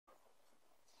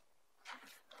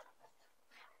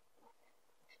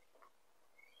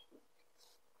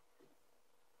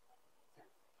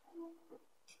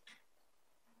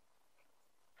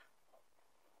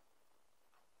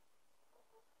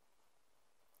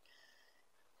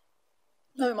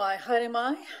Nau mai, haere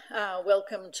mai.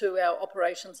 Welcome to our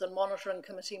Operations and Monitoring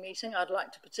Committee meeting. I'd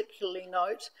like to particularly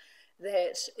note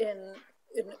that in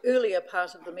an earlier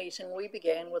part of the meeting, we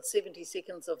began with 70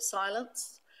 seconds of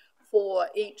silence for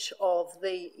each of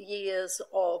the years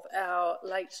of our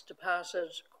late departed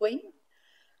Queen.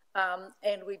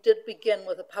 And we did begin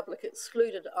with a public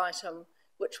excluded item,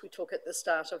 which we took at the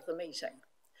start of the meeting.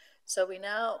 So we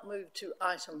now move to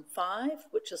item 5,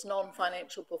 which is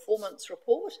non-financial performance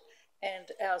report,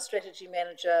 and our strategy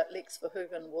manager, Lex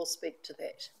Verhoeven, will speak to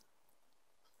that.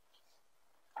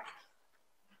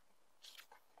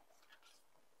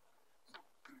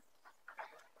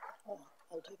 Oh,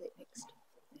 I'll do that next.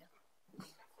 Yeah.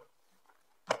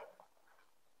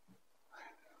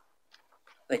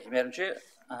 Thank you, Madam Chair.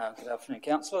 Good afternoon,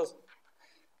 councillors.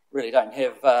 Really don't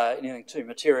have anything too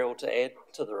material to add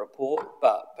to the report,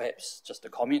 but perhaps just a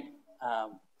comment.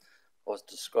 Was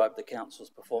to describe the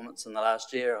council's performance in the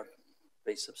last year. I'd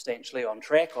be substantially on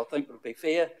track, I think would be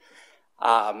fair.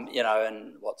 You know,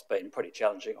 in what's been a pretty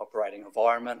challenging operating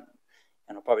environment,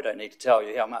 and I probably don't need to tell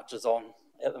you how much is on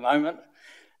at the moment.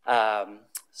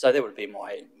 So that would be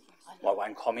my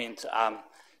one comment.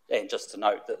 And just to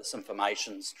note that this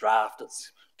information's draft,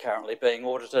 it's currently being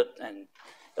audited, and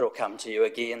it'll come to you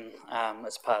again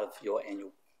as part of your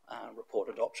annual report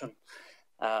adoption.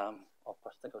 I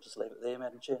think I'll just leave it there,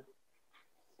 Madam Chair.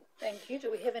 Thank you.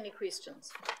 Do we have any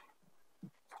questions?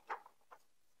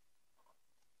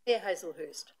 Mayor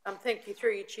Hazelhurst. Thank you,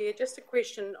 through you, Chair. Just a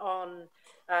question on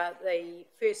the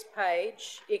first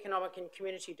page, Economic and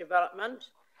Community Development.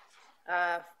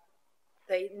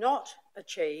 The not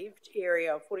achieved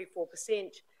area of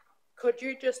 44%. Could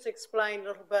you just explain a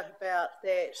little bit about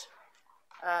that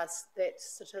that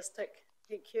statistic?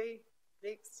 Thank you,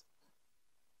 Lex.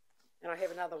 And I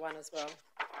have another one as well.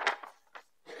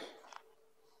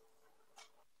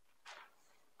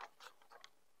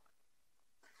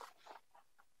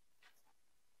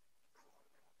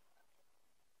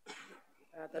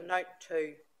 The note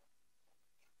 2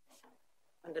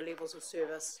 under levels of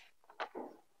service.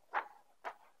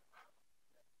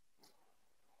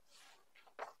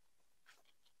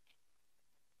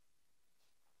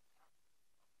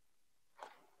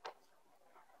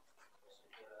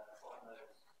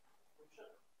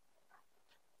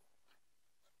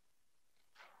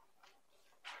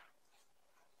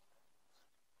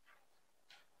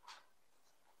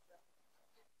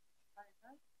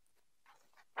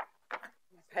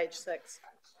 Page 6.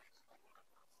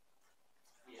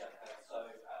 Yeah, okay. So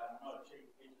not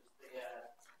achieved measures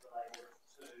there related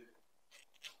to,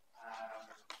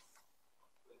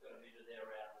 we've got a measure there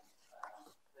around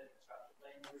infrastructure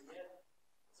plan every year.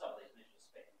 Some of these measures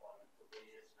span quite a few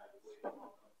years, we're working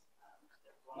on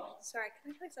them. Sorry,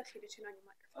 can I please ask you to turn on your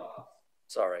microphone?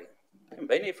 Sorry, I haven't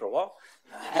been here for a while.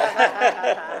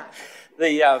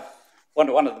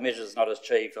 One of the measures not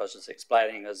achieved, I was just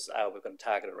explaining, is we've got a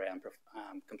target around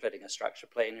completing a structure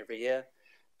plan every year.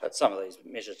 But some of these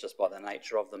measures, just by the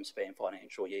nature of them, span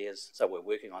financial years. So we're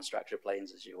working on structure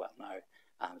plans, as you well know.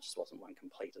 It just wasn't one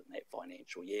completed in that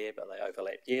financial year, but they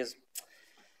overlapped years.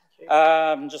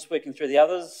 Just working through the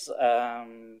others.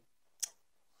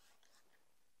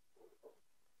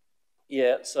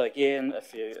 Yeah, so again,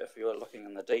 if you're looking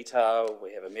in the detail,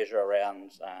 we have a measure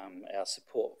around our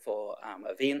support for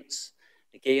events.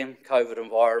 Again, COVID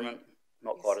environment,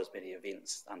 not quite as many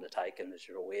events undertaken as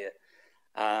you're aware.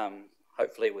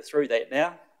 Hopefully we're through that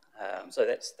now. So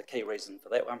that's the key reason for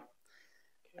that one.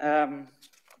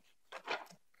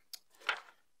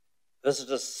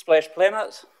 Visitors Splash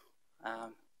Planet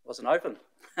wasn't open.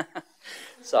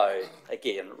 So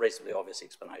again, reasonably obvious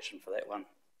explanation for that one.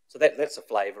 So that's a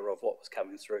flavour of what was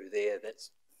coming through there.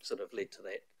 That's sort of led to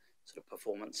that sort of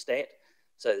performance stat.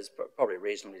 So there's probably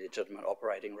reasonably legitimate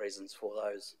operating reasons for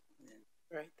those. Yeah.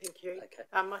 Great, thank you. Okay.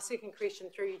 My second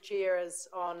question through you, Chair, is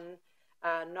on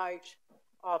note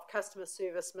of customer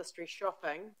service mystery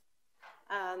shopping.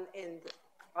 And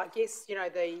I guess, you know,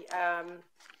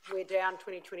 we're down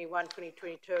 2021,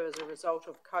 2022 as a result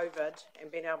of COVID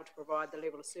and being able to provide the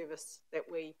level of service that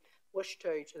we wish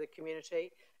to the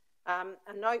community.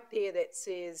 A note there that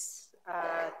says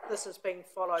this is being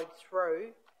followed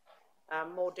through,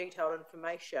 more detailed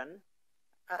information.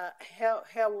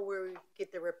 How will we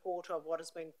get the report of what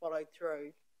has been followed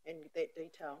through in that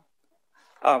detail?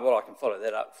 Well, I can follow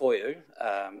that up for you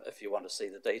if you want to see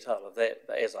the detail of that.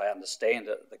 But as I understand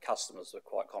it, the customers were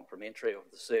quite complimentary of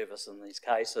the service in these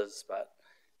cases, but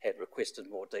had requested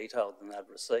more detail than they'd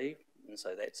received. And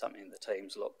so that's something the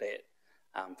team's looked at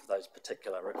for those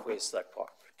particular requests. They're quite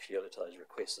peculiar to those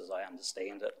requests as I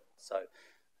understand it. So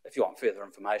if you want further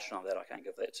information on that, I can't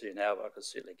give that to you now, but I could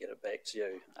certainly get it back to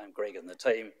you. Greg and the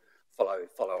team follow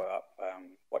up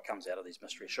what comes out of these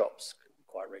mystery shops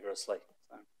quite rigorously.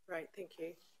 So. Great, thank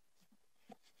you.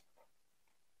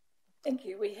 Thank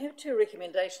you. We have 2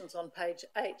 recommendations on page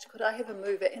 8. Could I have a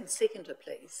mover and seconder,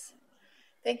 please?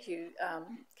 Thank you,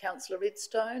 Councillor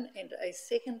Redstone, and a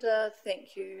seconder.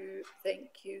 Thank you,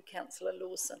 Councillor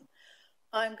Lawson.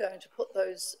 I'm going to put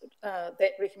those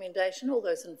that recommendation. All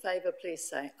those in favour, please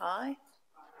say aye.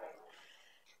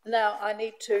 Now, I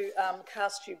need to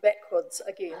cast you backwards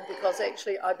again, because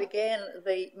actually I began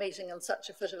the meeting in such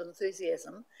a fit of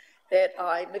enthusiasm that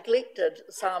I neglected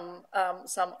some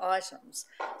items.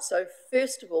 So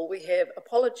first of all, we have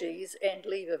apologies and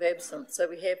leave of absence. So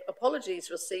we have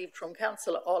apologies received from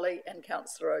Councillor Ollie and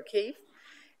Councillor O'Keefe,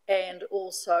 and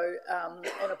also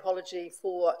an apology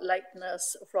for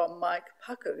lateness from Mike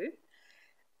Paku.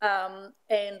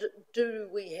 And do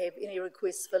we have any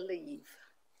requests for leave?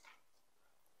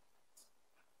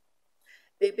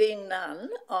 There being none,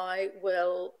 I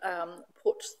will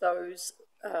put those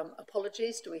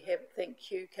apologies. Do we have,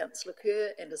 thank you, Councillor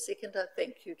Kerr, and a seconder?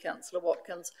 Thank you, Councillor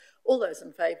Watkins. All those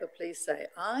in favour, please say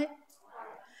aye.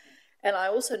 And I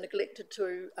also neglected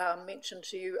to mention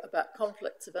to you about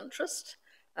conflicts of interest.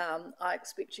 I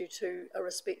expect you to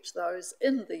respect those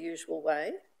in the usual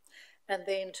way. And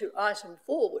then to item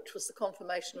 4, which was the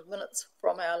confirmation of minutes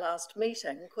from our last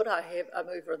meeting, could I have a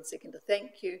mover and seconder?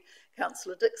 Thank you,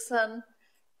 Councillor Dixon.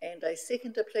 And a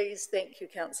seconder, please. Thank you,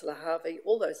 Councillor Harvey.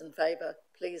 All those in favour,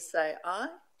 please say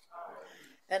aye.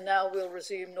 And now we'll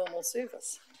resume normal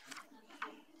service.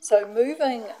 So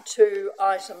moving to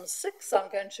item 6, I'm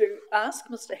going to ask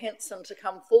Mr Hanson to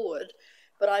come forward,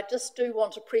 but I just do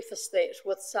want to preface that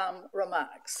with some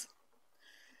remarks.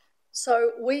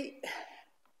 So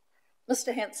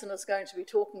Mr Hanson is going to be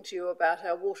talking to you about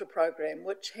our water program,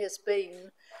 which has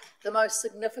been the most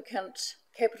significant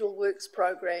capital works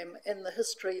program in the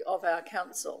history of our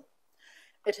council.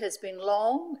 It has been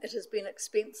long, it has been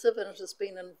expensive, and it has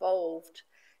been involved.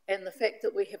 And the fact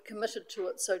that we have committed to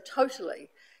it so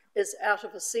totally is out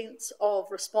of a sense of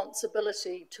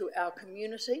responsibility to our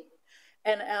community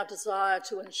and our desire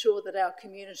to ensure that our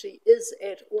community is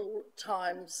at all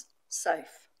times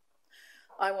safe.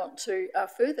 I want to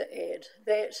further add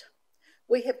that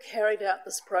we have carried out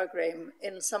this program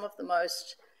in some of the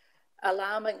most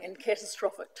alarming and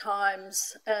catastrophic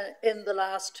times in the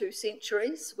last 2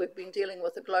 centuries. We've been dealing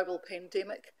with a global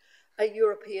pandemic, a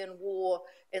European war,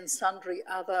 and sundry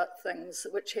other things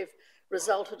which have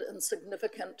resulted in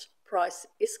significant price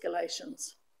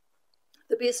escalations.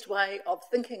 The best way of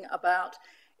thinking about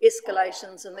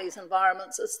escalations in these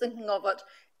environments is thinking of it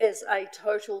as a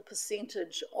total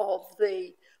percentage of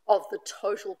the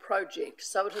total project.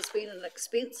 So it has been an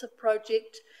expensive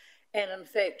project, and in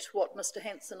fact what Mr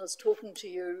Hanson is talking to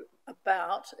you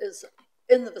about is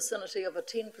in the vicinity of a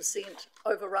 10%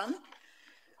 overrun,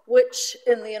 which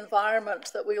in the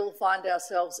environment that we all find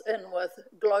ourselves in with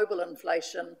global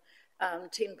inflation,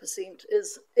 10%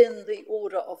 is in the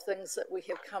order of things that we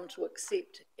have come to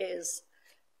accept as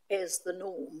the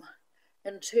norm.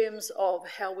 In terms of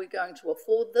how we're going to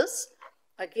afford this,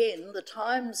 again, the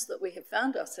times that we have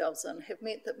found ourselves in have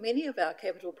meant that many of our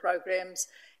capital programs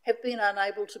have been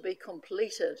unable to be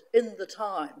completed in the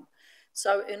time.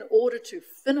 So in order to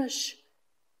finish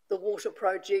the water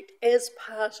project as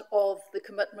part of the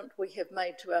commitment we have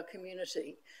made to our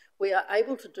community, we are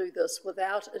able to do this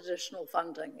without additional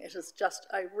funding. It is just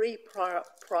a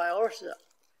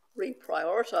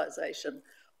reprioritisation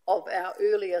of our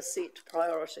earlier set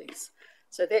priorities.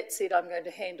 So that said, I'm going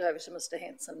to hand over to Mr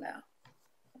Hanson now.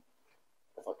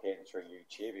 If I can, through you,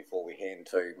 Chair, before we hand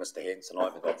to Mr Hanson, I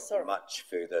haven't got much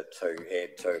further to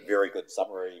add to a very good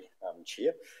summary,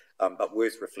 Chair. But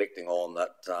worth reflecting on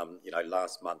that,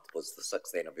 last month was the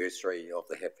 6th anniversary of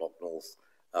the Havelock North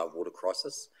water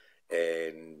crisis.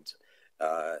 And,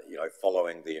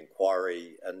 following the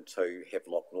inquiry into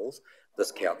Havelock North,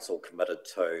 this council committed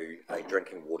to a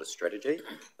drinking water strategy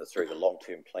through the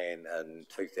long-term plan in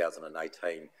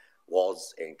 2018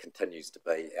 was and continues to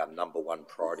be our #1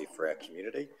 priority for our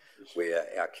community, where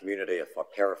our community, if I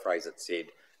paraphrase it,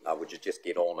 said, would you just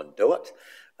get on and do it?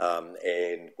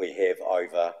 And we have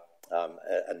over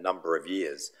a number of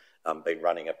years been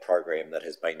running a program that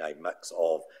has been a mix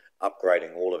of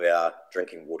upgrading all of our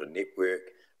drinking water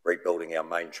network, rebuilding our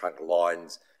main trunk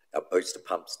lines, our booster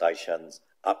pump stations,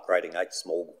 upgrading 8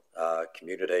 small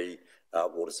community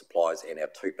water supplies and our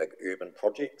 2 big urban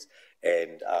projects.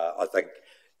 And I think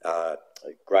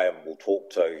Graham will talk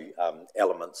to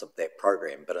elements of that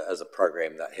program, but it is a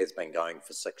program that has been going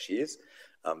for 6 years.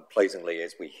 Pleasingly,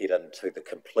 as we head into the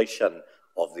completion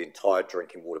of the entire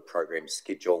drinking water program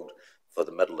scheduled for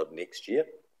the middle of next year,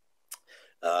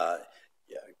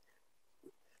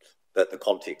 that the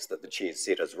context that the Chair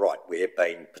set is right. We have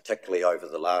been, particularly over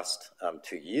the last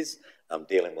 2 years,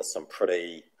 dealing with some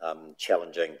pretty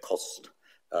challenging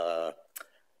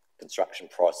construction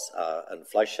price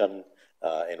inflation,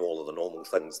 and all of the normal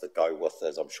things that go with,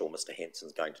 as I'm sure Mr.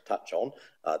 Hanson's going to touch on,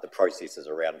 the processes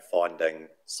around finding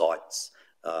sites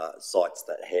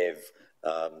that have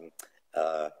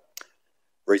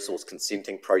resource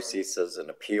consenting processes and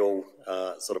appeal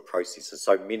sort of processes.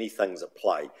 So many things at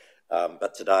play.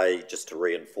 But today, just to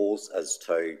reinforce, is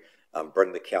to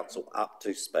bring the council up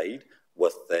to speed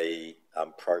with the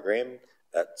program,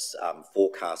 its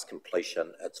forecast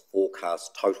completion, its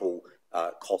forecast total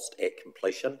cost at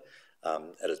completion.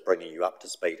 It is bringing you up to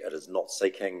speed. It is not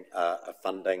seeking a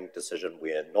funding decision.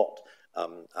 We are not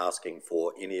asking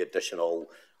for any additional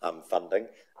funding,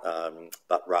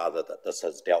 but rather that this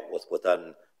is dealt with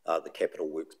within the capital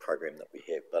works program that we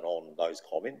have. But on those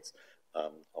comments,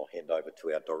 I'll hand over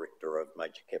to our Director of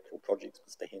Major Capital Projects,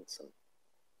 Mr. Hanson.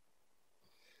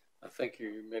 Thank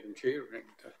you, Madam Chair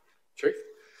and Chief.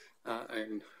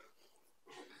 And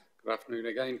good afternoon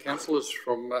again, councillors,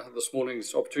 from this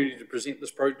morning's opportunity to present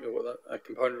this project, or a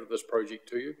component of this project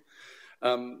to you.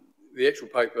 The actual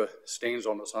paper stands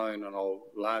on its own, and I'll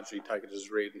largely take it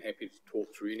as read and happy to talk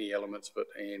through any elements of it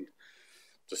and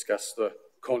discuss the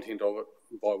content of it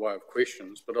by way of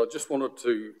questions. But I just wanted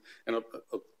to, and I've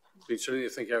been sitting there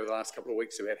thinking over the last couple of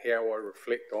weeks about how I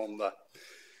reflect on the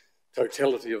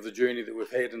totality of the journey that we've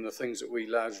had and the things that we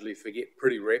largely forget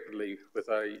pretty rapidly with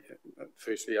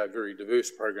firstly a very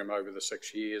diverse program over the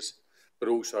 6 years, but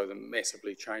also the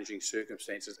massively changing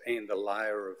circumstances and the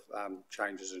layer of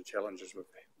changes and challenges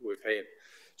we've had.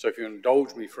 So if you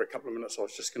indulge me for a couple of minutes, I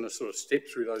was just going to sort of step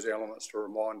through those elements to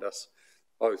remind us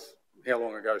both how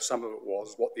long ago some of it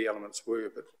was, what the elements were,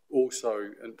 but also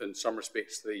in some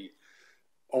respects the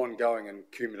ongoing and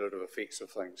cumulative effects of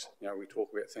things. You know, we talk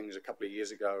about things a couple of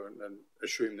years ago and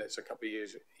assume that's a couple of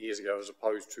years ago, as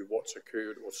opposed to what's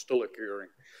occurred or still occurring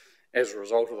as a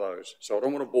result of those. So I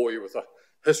don't want to bore you with the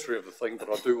history of the thing, but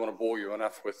I do want to bore you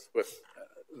enough with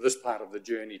this part of the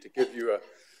journey to give you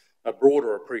a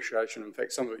broader appreciation. In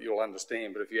fact, some of it you'll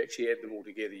understand, but if you actually add them all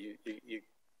together, you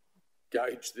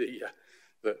gauge the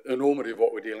enormity of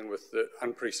what we're dealing with, the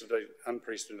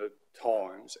unprecedented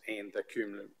times and the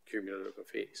cumulative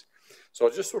effects. So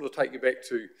I'll just sort of take you back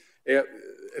to,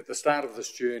 at the start of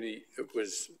this journey, it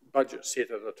was budget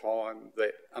set at a time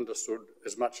that understood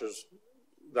as much as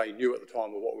they knew at the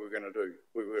time of what we were going to do.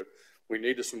 We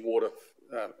needed some water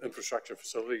infrastructure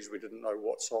facilities. We didn't know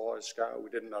what size, scale,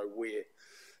 we didn't know where.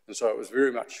 And so it was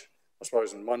very much, I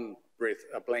suppose, in one breath,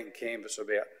 a blank canvas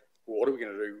about what are we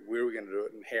going to do, where are we going to do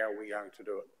it, and how are we going to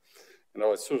do it. And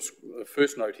the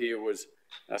first note here was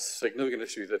a significant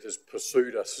issue that has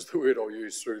pursued us, is the word I'll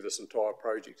use through this entire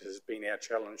project, has been our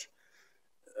challenge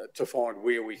to find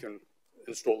where we can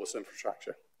install this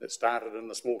infrastructure. It started in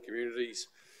the small communities.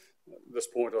 At this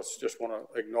point, I just want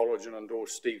to acknowledge and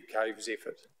endorse Steve Cave's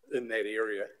effort in that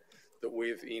area, that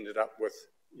we've ended up with,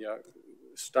 you know,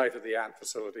 state-of-the-art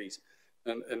facilities,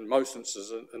 and in most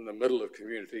instances in the middle of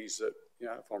communities that, you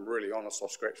know, if I'm really honest, I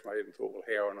scratched my head and thought, well,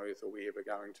 how on earth are we ever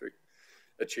going to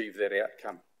achieve that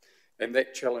outcome? And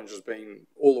that challenge has been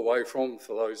all the way from,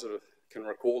 for those that can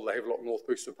recall, the Havelock North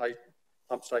Booster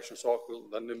Pump Station cycle,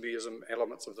 the NIMBYism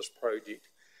elements of this project,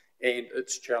 and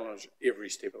it's challenged every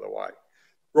step of the way,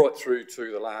 right through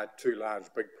to the two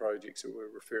large big projects that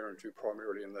we're referring to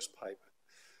primarily in this paper.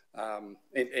 And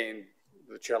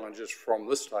the challenges from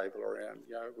this table around,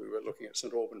 you know, we were looking at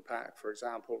St Alban Park, for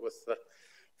example, with the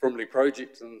Frimley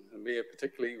project, and the Mayor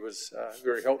particularly was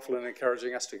very helpful in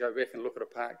encouraging us to go back and look at a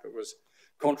park that was,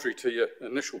 contrary to your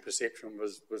initial perception,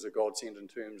 was a godsend in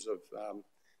terms of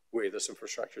where this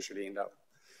infrastructure should end up.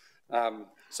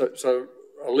 So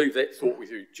I'll leave that thought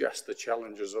with you, just the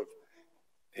challenges of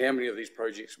how many of these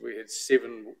projects. We had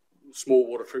 7 small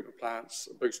water treatment plants,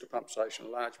 a booster pump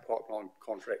station, large pipeline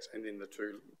contracts, and then the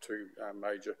two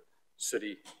major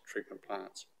city treatment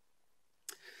plants.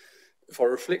 If I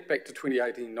reflect back to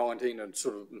 2018-19 and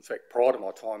sort of, in fact, prior to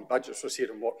my time, budgets were set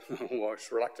in what I'm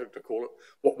almost reluctant to call it,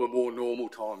 what were more normal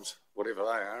times, whatever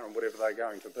they are and whatever they're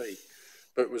going to be.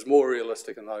 But it was more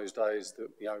realistic in those days that,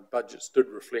 you know, budgets did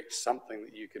reflect something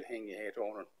that you could hang your hat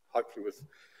on, and hopefully with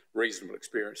reasonable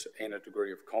experience and a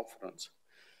degree of confidence.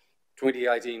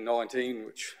 2018-19,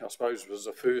 which I suppose was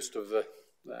the first of the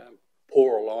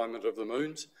poor alignment of the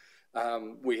moons,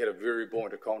 We had a very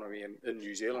buoyant economy in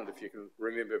New Zealand, if you can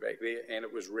remember back there, and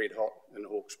it was red hot in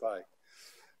Hawke's Bay.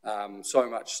 So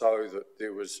much so that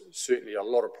there was certainly a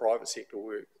lot of private sector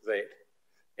work that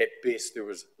at best there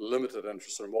was limited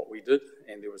interest in what we did,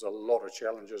 and there was a lot of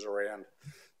challenges around,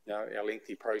 you know, our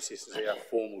lengthy processes, our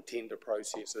formal tender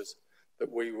processes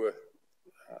that we were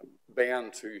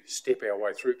bound to step our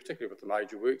way through, particularly with the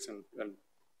major works and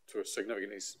to a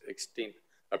significant extent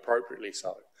appropriately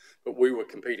so. But we were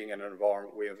competing in an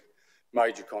environment where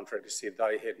major contractors said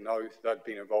they'd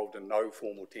been involved in no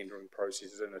formal tendering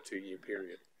processes in a 2-year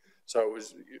period. So it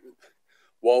was,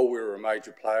 while we were a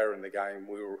major player in the game,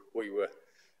 we were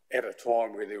at a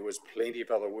time where there was plenty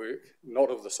of other work, not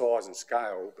of the size and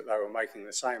scale, but they were making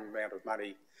the same amount of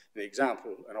money. The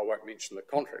example, and I won't mention the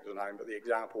contractor's name, but the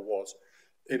example was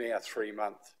in our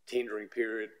 3-month tendering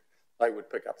period, they would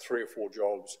pick up 3 or 4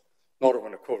 jobs, not of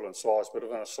an equivalent size, but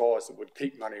of a size that would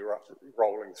keep money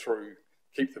rolling through,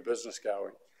 keep the business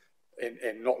going,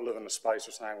 and not live in the space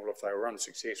of saying, well, if they were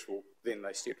unsuccessful, then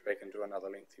they stepped back into another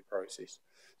lengthy process.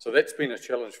 So that's been a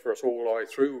challenge for us all the way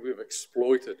through. We've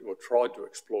exploited, or tried to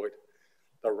exploit,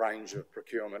 the range of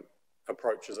procurement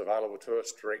approaches available to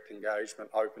us: direct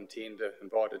engagement, open tender,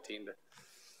 invited tender.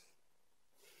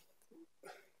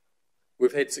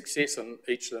 We've had success in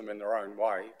each of them in their own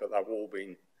way, but they've all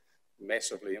been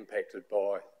massively impacted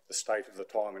by the state of the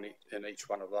time in each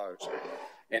one of those.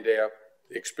 And our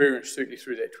experience, certainly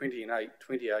through that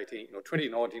 2019 and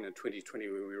 2020,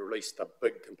 where we released the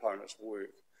big components of work,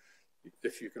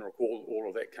 if you can recall, all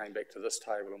of that came back to this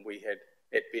table, and we had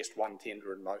at best one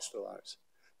tender in most of those.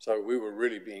 So we were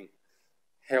really being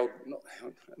held,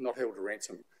 not held to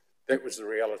ransom. That was the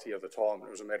reality of the time.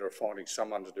 It was a matter of finding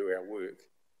someone to do our work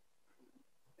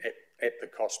at the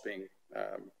cost being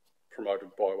promoted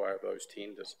by way of those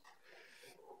tenders.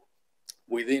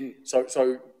 We then,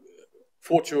 so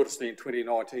fortuitously in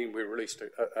 2019, we released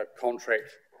a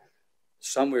contract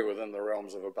somewhere within the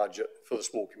realms of a budget for the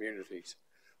small communities.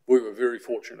 We were very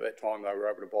fortunate at that time. They were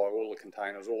able to buy all the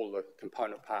containers, all the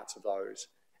component parts of those.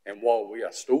 And while we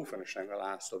are still finishing the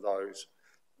last of those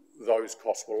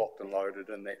costs were locked and loaded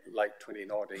in that late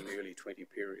 2019, early 20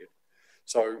 period.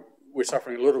 So we're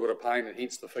suffering a little bit of pain, and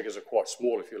hence the figures are quite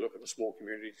small if you look at the small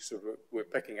communities. So we're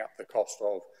picking up the cost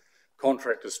of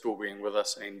contractors still being with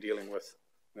us and dealing with,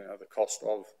 you know, the cost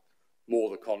of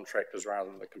more the contractors rather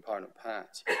than the component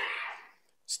parts.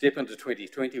 Step into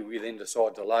 2020, we then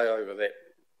decide to lay over that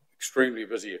extremely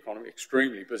busy economy,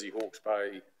 extremely busy Hawke's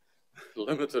Bay,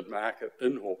 limited market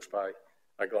in Hawke's Bay,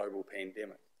 a global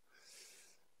pandemic.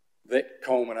 That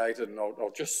culminated, and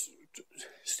I'll just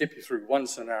step you through one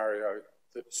scenario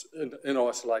that's in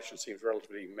isolation seems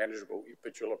relatively manageable,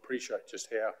 but you'll appreciate just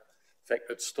how, in fact,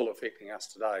 it's still affecting us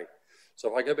today. So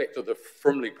if I go back to the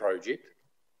Frimley project,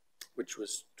 which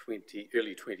was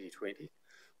early 2020,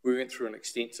 we went through an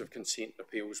extensive consent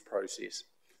appeals process.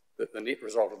 The net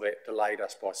result of that delayed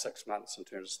us by 6 months in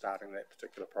terms of starting that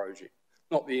particular project.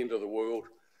 Not the end of the world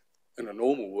in a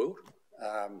normal world,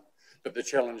 but the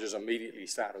challenges immediately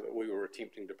started that we were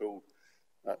attempting to build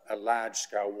a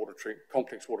large-scale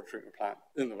complex water treatment plant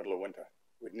in the middle of winter.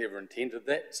 We'd never intended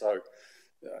that, so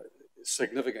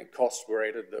significant costs were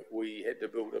added that we had to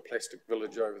build a plastic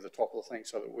village over the top of the thing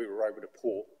so that we were able to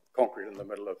pour concrete in the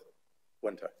middle of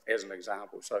winter, as an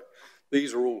example. So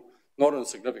these are all not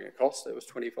insignificant costs. That was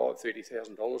 $25,000,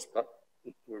 $30,000, but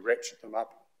we ratchet them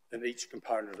up in each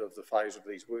component of the phase of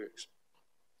these works.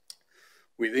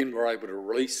 We then were able to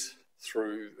release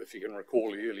through, if you can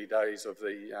recall, the early days of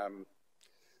the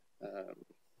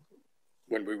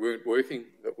when we weren't working,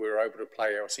 that we were able to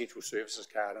play our essential services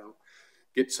card and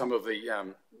get some of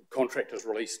the contractors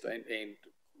released and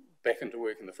back into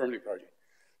work in the Frimley project.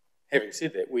 Having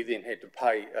said that, we then had to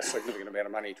pay a significant amount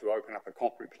of money to open up a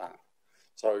concrete plant.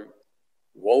 So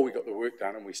while we got the work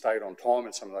done and we stayed on time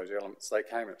in some of those elements, they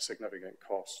came at significant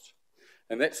costs.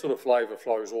 And that sort of flavour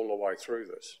flows all the way through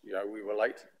this. You know, we were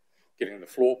late getting the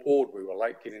floor poured, we were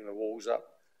late getting the walls up.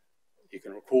 You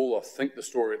can recall, I think, the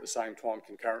story at the same time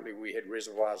concurrently, we had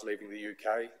reservoirs leaving the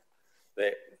UK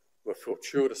that were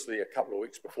fortuitously a couple of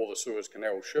weeks before the Suez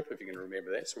Canal ship, if you can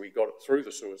remember that. So we got it through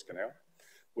the Suez Canal.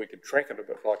 We could track it a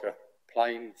bit like a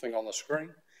plane thing on the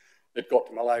screen. It got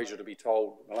to Malaysia to be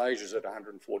told, Malaysia's at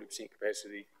 140%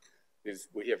 capacity.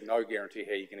 We have no guarantee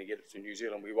how you're going to get it to New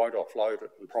Zealand. We won't offload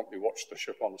it, and promptly watch the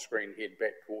ship on the screen head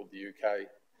back toward the UK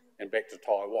and back to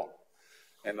Taiwan.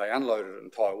 And they unloaded it in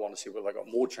Taiwan and said, well, they got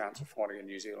more chance of finding a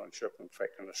New Zealand ship, in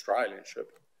fact, an Australian ship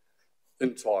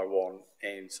in Taiwan.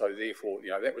 And so therefore, you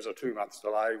know, that was a 2 month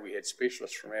delay. We had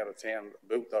specialists from out of town that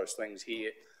built those things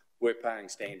here. We're paying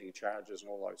standing charges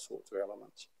and all those sorts of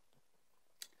elements.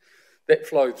 That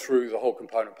flowed through the whole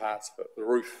component parts, but the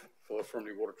roof for the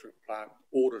Frimley Water Treatment Plant,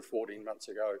 ordered 14 months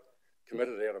ago,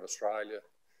 committed out of Australia,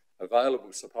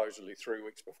 available supposedly 3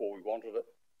 weeks before we wanted it,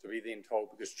 to be then told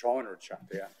because China had shut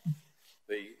down,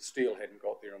 the steel hadn't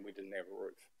got there and we didn't have a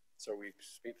roof. So we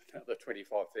spent another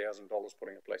 $25,000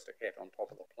 putting a plastic hat on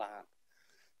top of the plant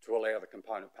to allow the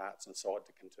component parts inside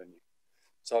to continue.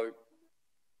 So,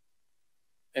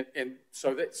 and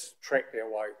so that's tracked our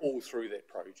way all through that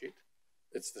project.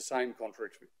 It's the same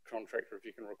contractor, if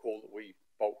you can recall, that we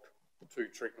bulked the 2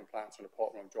 treatment plants in a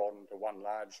pipeline job into one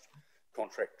large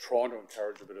contract, trying to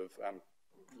encourage a bit of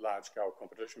large-scale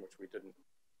competition, which we didn't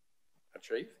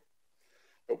achieve.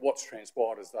 But what's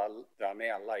transpired is they're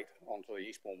now late onto the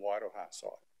Eastbourne Wairoha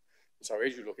side. So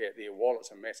as you look out there, while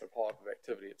it's a massive hive of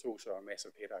activity, it's also a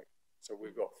massive headache. So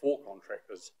we've got 4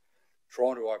 contractors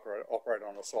trying to operate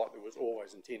on a site that was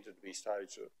always intended to be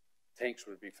staged. The tanks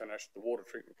would be finished, the water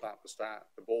treatment plant would start,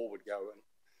 the ball would go in,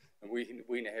 and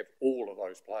we now have all of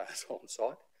those players on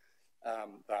site.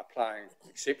 They're playing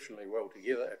exceptionally well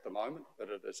together at the moment, but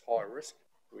it is high risk.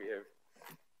 We have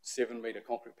 7-metre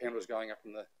concrete panels going up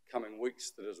in the coming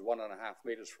weeks that is 1.5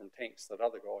 metres from tanks that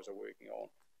other guys are working on,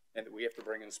 and that we have to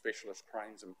bring in specialist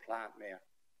cranes and plant now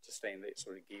to stand that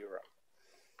sort of gear up.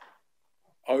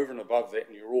 Over and above that,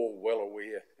 and you're all well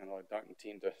aware, and I don't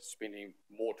intend to spend any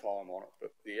more time on it,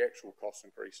 but the actual cost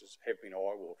increases have been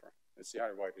eye-watering. It's the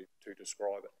only way to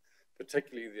describe it,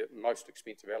 particularly the most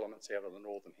expensive elements out of the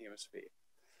Northern Hemisphere.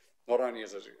 Not only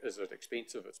is it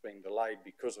expensive, it's been delayed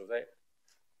because of that.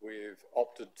 We've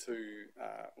opted to,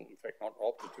 in fact not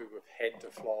opted to, we've had to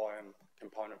fly in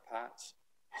component parts.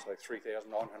 So $3,900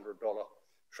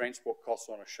 transport costs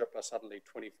on a ship are suddenly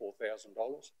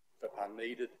 $24,000, but are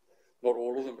needed. Not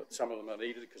all of them, but some of them are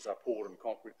needed because they're poured in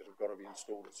concrete that have got to be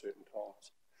installed at certain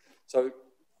times. So,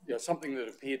 you know, something that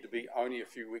appeared to be only a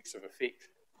few weeks of effect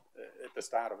at the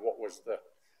start of what was the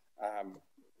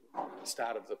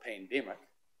start of the pandemic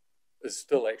is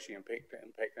still actually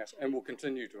impacting us and will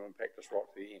continue to impact us right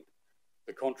to the end.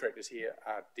 The contractors here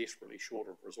are desperately short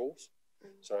of resource.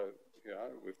 So, you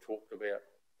know, we've talked about,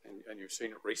 and you've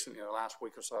seen it recently in the last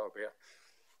week or so, about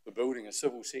the building and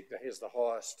civil sector has the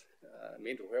highest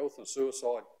mental health and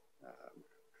suicide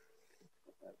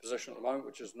position at the moment,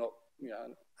 which is not, you know,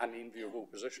 an unenviable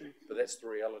position, but that's the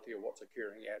reality of what's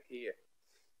occurring out here.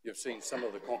 You've seen some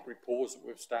of the concrete pours that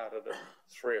we've started at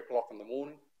 3 o'clock in the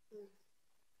morning.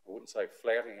 I wouldn't say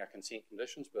flouting our consent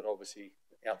conditions, but obviously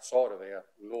outside of our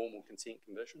normal consent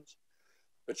conditions.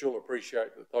 But you'll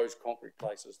appreciate that those concrete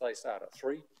places, they start at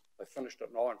 3, they finished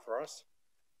at 9 for us.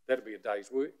 That'll be a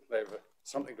day's work. They have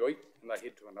something to eat and they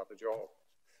head to another job.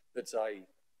 It's an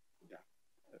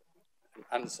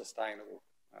unsustainable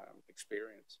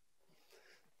experience.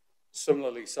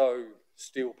 Similarly, so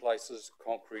steel places,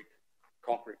 concrete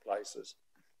places.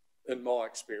 In my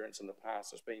experience in the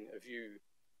past, it's been if you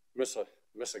miss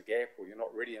a gap or you're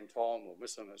not ready in time or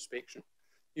miss an inspection,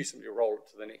 you simply roll it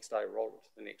to the next day, roll it to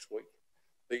the next week.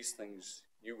 These things,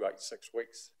 you wait 6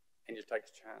 weeks and you take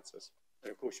chances.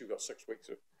 And of course, you've got 6 weeks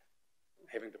of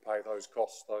having to pay those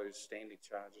costs, those standing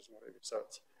charges and whatever. So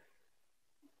it's,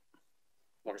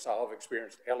 like I say, I've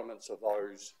experienced elements of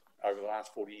those over the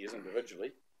last 40 years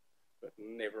individually, but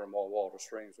never in my wildest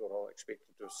dreams would I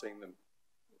expected to have seen them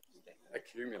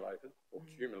accumulated or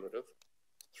cumulative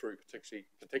through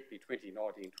particularly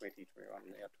 2019, 2021,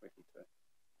 now 22.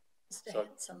 Mr. So,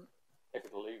 Hanson, happy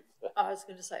to leave the... I was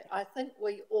going to say, I think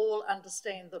we all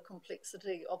understand the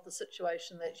complexity of the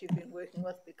situation that you've been working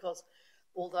with, because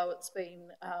although it's been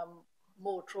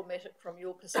more traumatic from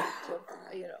your perspective,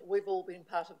 you know, we've all been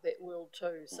part of that world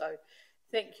too. So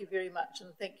thank you very much,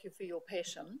 and thank you for your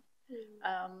passion.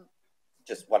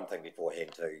 Just one thing before I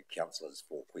hand to councillors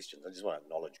for questions. I just want to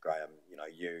acknowledge, Graham, you know,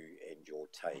 you and your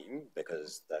team,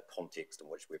 because the context in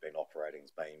which we've been operating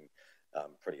has been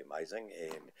pretty amazing.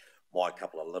 And my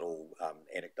couple of little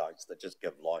anecdotes that just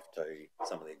give life to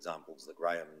some of the examples that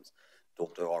Graham's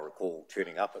talked to. I recall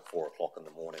turning up at 4 o'clock in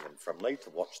the morning in Frimley to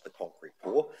watch the concrete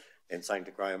pour and saying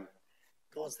to Graham,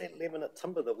 "Guys, that laminate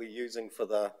timber that we're using for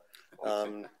the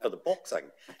boxing."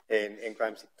 And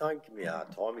Graham said, "Don't give me a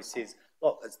hard time." He says,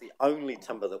 "Look, it's the only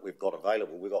timber that we've got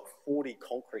available. We've got 40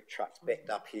 concrete trucks backed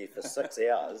up here for 6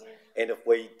 hours. And if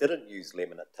we didn't use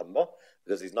laminate timber,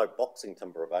 because there's no boxing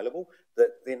timber available,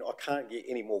 then I can't get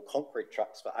any more concrete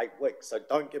trucks for 8 weeks. So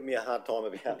don't give me a hard time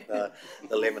about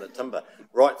the laminate timber."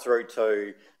 Right through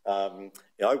to, you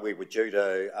know, we were due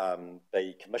to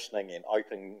be commissioning and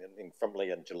opening in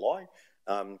Frimley in July.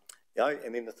 you know,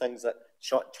 and then the things that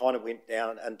China went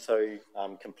down into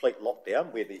complete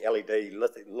lockdown, where the LED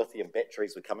lithium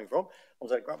batteries were coming from. I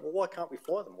was like, well, why can't we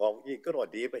fly them? Well, yeah, good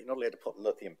idea, but you're not allowed to put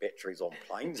lithium batteries on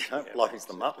planes, you know, it blows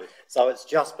them up. So it's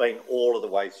just been all of the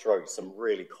way through some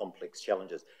really complex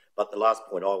challenges. But the last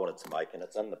point I wanted to make, and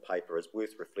it's in the paper, is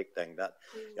worth reflecting that,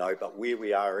 you know, but where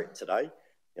we are at today,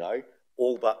 you know,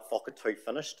 all but Whakatū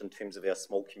finished in terms of our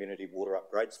small community water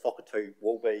upgrades. Whakatū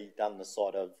will be done this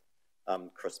side of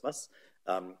Christmas.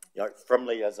 You know,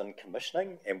 Frimley is in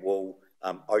commissioning and will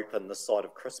open this side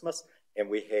of Christmas, and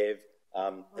we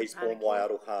have Eastbourne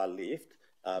Waiaroha left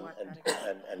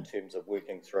in terms of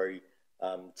working through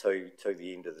to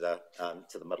the end of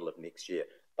to the middle of next year.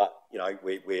 But you know,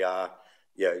 we are,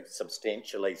 you know,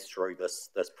 substantially through this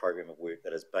program of work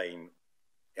that has been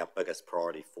our biggest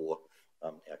priority for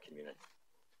our community.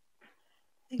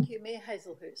 Thank you, Mayor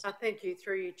Hazelhurst. Thank you,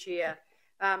 through you, Chair.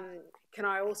 Can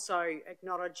I also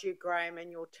acknowledge you, Graham, and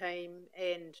your team?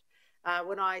 And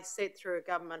when I sat through a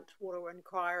government water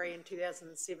inquiry in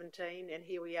 2017, and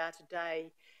here we are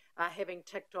today, having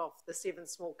ticked off the 7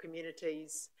 small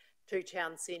communities, 2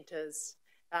 town centres,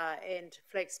 and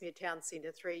Flaxmere Town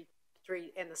Centre, 3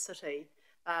 and the city,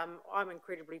 I'm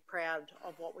incredibly proud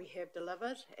of what we have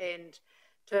delivered, and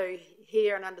to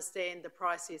hear and understand the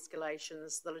price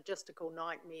escalations, the logistical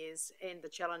nightmares and the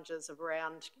challenges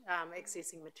around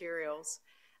accessing materials.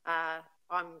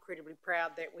 I'm incredibly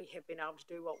proud that we have been able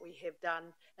to do what we have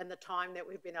done in the time that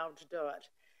we've been able to do it.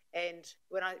 And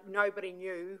when nobody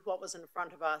knew what was in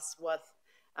front of us with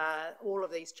all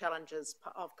of these challenges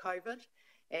of COVID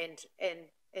and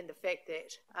the fact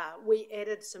that we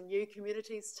added some new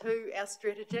communities to our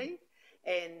strategy,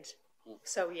 and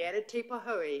so we added Te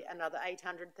Pahui, another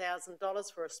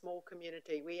 $800,000 for a small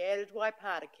community. We added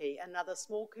Waipariki, another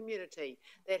small community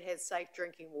that has safe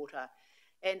drinking water.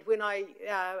 And when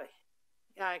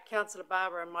Councillor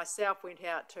Barber and myself went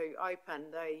out to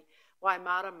open the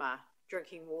Waimarama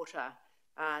drinking water,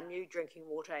 new drinking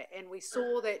water, and we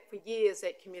saw that for years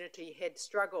that community had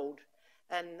struggled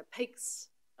in the peaks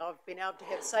of being able to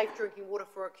have safe drinking water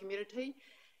for a community,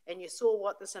 and you saw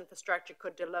what this infrastructure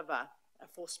could deliver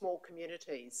for small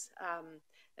communities.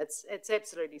 It's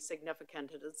absolutely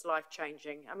significant. It is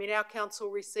life-changing. I mean, our council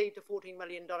received a $14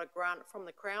 million grant from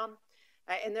the Crown,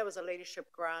 and that was a leadership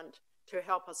grant to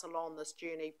help us along this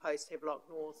journey post-Havelock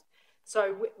North.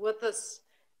 So with this,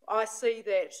 I see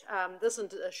that this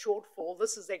isn't a shortfall.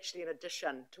 This is actually an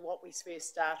addition to what we first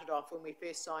started off when we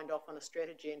first signed off on a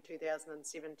strategy in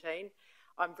 2017.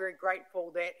 I'm very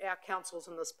grateful that our council's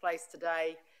in this place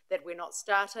today, that we're not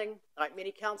starting, like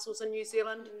many councils in New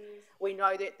Zealand. We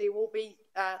know that there will be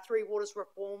Three Waters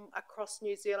reform across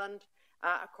New Zealand,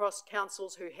 across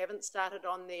councils who haven't started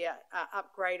on their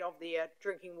upgrade of their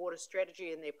drinking water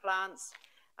strategy in their plants.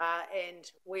 And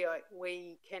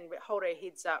we can hold our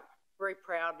heads up very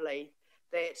proudly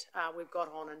that we've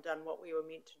got on and done what we were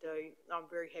meant to do. I'm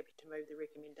very happy to move the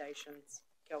recommendations.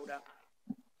 Kia ora.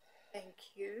 Thank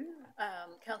you.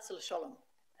 Councillor Sholem.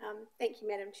 Thank you,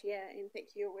 Madam Chair, and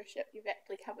thank you, Your Worship. You've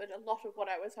actually covered a lot of what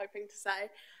I was hoping to say.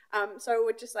 So I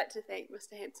would just like to thank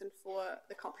Mr Hanson for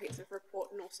the comprehensive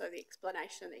report and also the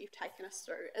explanation that you've taken us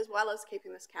through, as well as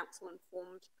keeping this council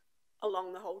informed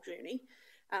along the whole journey.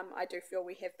 I do feel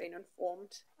we have been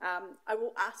informed. I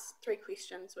will ask 3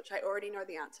 questions, which I already know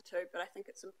the answer to, but I think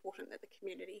it's important that the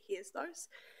community hears those.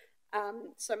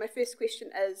 So my first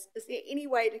question is there any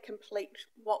way to complete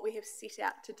what we have set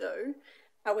out to do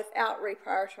without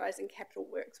reprioritising capital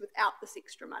works, without this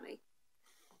extra money?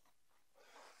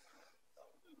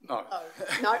 No.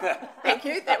 No, thank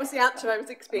you. That was the answer I was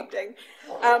expecting.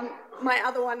 My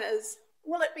other one is,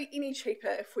 will it be any cheaper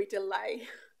if we delay?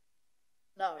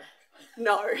 No.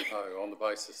 No. No, on the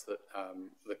basis that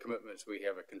the commitments we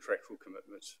have are contractual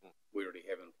commitments we already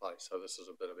have in place. So this is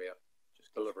a bit about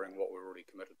just delivering what we're already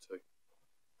committed to.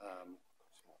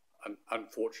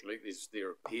 Unfortunately,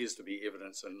 there appears to be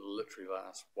evidence in literally the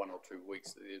last 1 or 2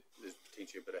 weeks that there's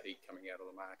potentially a bit of heat coming out of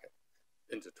the market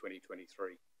into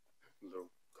 2023. A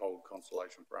little cold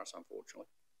consolation for us, unfortunately.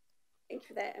 Thank you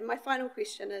for that. And my final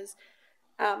question is,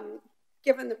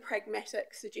 given the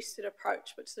pragmatic suggested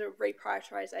approach, which is a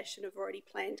reprioritisation of already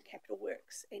planned capital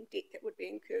works and debt that would be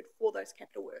incurred for those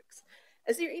capital works,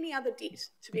 is there any other debt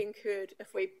to be incurred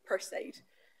if we proceed?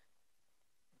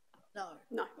 No.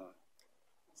 No.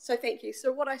 So thank you.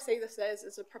 So what I see this as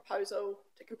is a proposal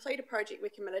to complete a project we're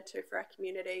committed to for our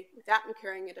community without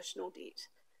incurring additional debt.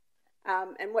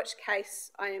 In which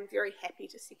case, I am very happy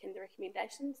to second the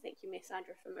recommendations. Thank you, Ms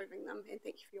Sandra, for moving them, and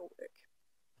thank you for your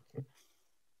work.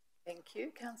 Thank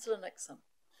you. Councillor Nixon.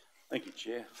 Thank you,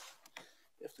 Chair.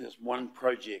 if there's one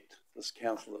project this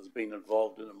council has been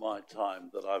involved in my time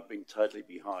that I've been totally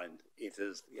behind, it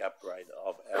is the upgrade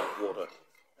of our water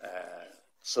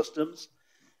systems.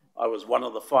 I was one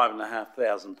of the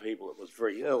 5,500 people that was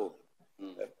very ill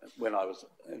when I was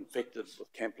infected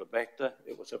with Campylobacter.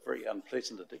 It was a very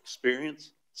unpleasant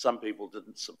experience. Some people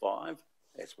didn't survive,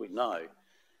 as we know.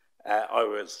 I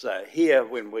was here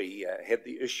when we had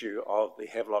the issue of the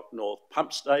Havelock North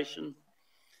pump station.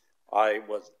 I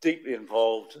was deeply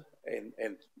involved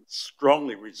and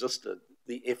strongly resisted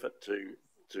the effort to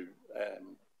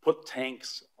put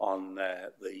tanks on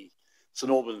the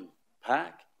St Albans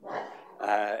Park,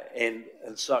 and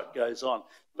so it goes on.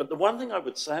 But the one thing I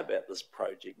would say about this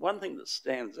project, one thing that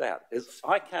stands out, is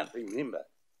I can't remember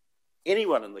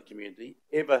anyone in the community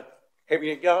ever having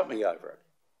a go at me over it.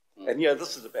 And,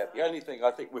 this is about the only thing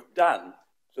I think we've done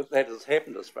that has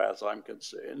happened as far as I'm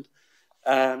concerned.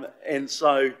 And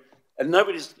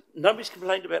nobody's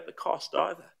complained about the cost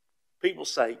either. People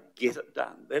say, get it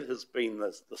done. That has been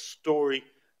the story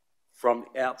from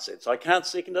the outset. So I can't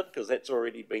second it because that's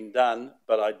already been done,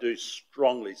 but I do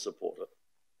strongly support it.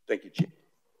 Thank you, Chair.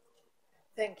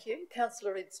 Thank you.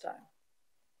 Councillor Redstone.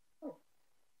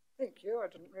 Thank you. I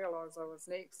didn't realise I was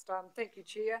next. Thank you,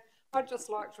 Chair. I'd just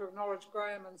like to acknowledge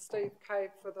Graham and Steve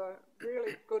Cave for the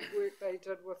really good work they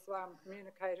did with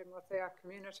communicating with our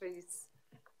communities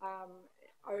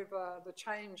over the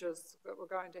changes that were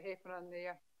going to happen in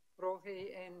their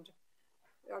rohi, and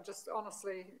I just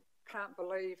honestly can't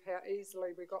believe how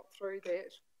easily we got through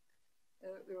that.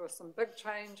 There were some big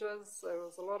changes. There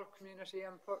was a lot of community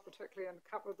input, particularly in a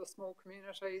couple of the small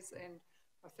communities, and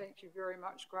I thank you very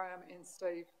much, Graham and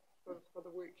Steve, for the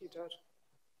work you did,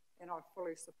 and I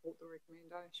fully support the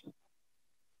recommendation.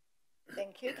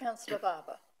 Thank you. Councillor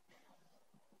Barber.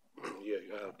 Kia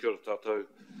ora tātou.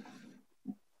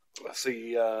 I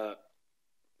see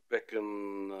back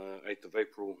in 8th of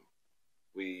April,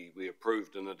 we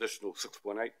approved an additional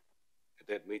 6.8 at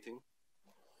that meeting.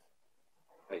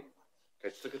 Hey, kei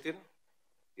te tika tēnā?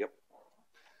 Yep.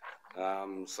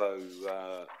 So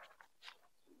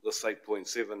this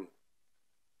 8.7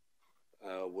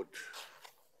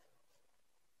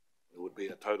 would be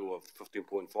a total of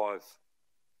 15.5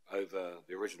 over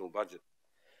the original budget.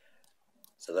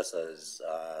 So this is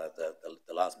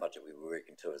the last budget we were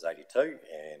working to is 82,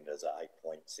 and is a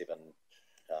 8.7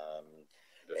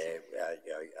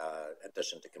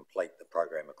 addition to complete the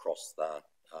program across the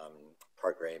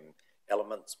program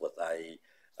elements with a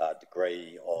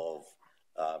degree of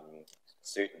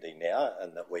certainty now,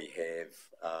 and that we have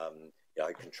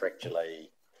contractually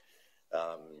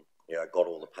got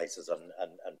all the pieces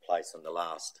in place. And the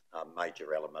last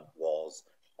major element was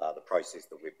the process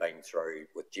that we've been through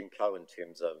with GEMCO in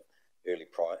terms of early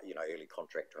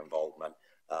contractor involvement,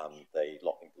 the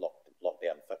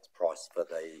lockdown fixed price for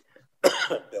the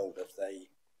build of the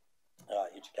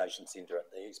education centre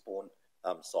at the Eastbourne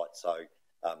site. So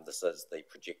this is the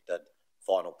projected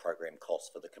final program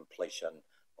cost for the completion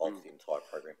of the entire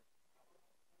program.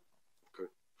 Good.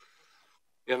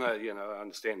 I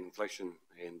understand inflation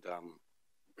and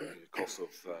the cost of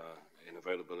and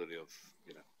availability of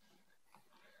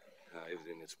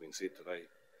everything that's been said today.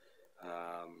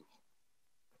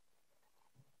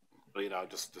 But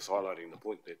just highlighting the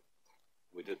point that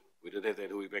we did have that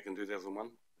hui back in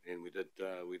 2001, and we did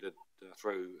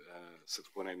throw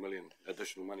 6.8 million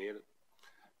additional money at it,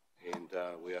 and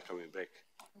we are coming back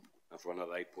for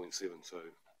another 8.7. So,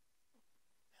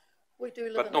 we do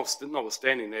live but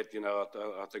notwithstanding that,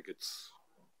 I think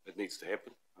it needs to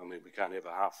happen. I mean, we can't have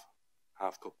a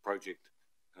half-cooked project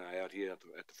out here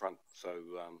at the front. So,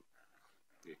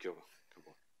 kia ora.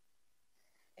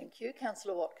 Thank you.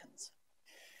 Councillor Watkins.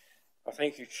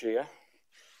 Thank you, Chair.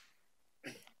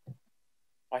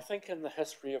 I think in the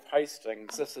history of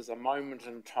Hastings, this is a moment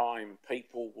in time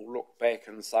people will look back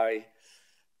and say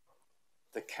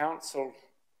the council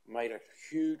made a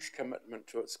huge commitment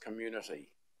to its community,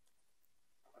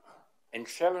 and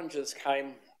challenges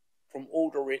came from all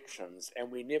directions,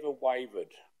 and we never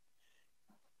wavered,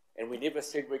 and we never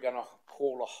said we're going to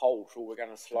call a halt or we're going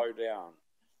to slow down.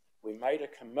 We made a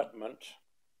commitment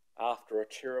after a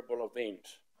terrible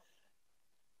event,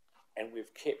 and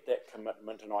we've kept that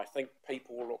commitment. And I think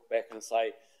people will look back and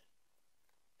say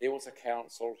there was a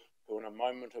council who in a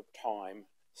moment of time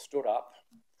stood up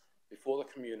before the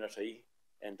community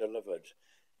and delivered.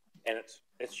 And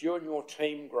it's you and your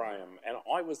team, Graham. And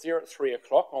I was there at 3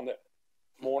 o'clock on that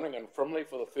morning in Frimley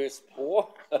for the first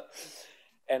pour.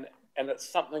 and it's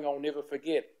something I'll never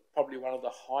forget, probably one of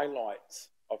the highlights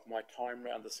of my time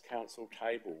around this council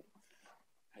table.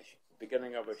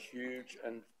 Beginning of a huge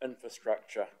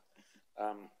infrastructure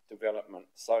development.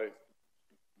 So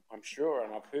I'm sure,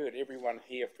 and I've heard everyone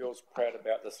here feels proud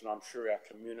about this, and I'm sure our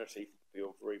community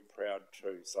feel very proud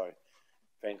too. So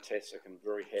fantastic, and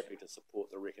very happy to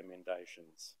support the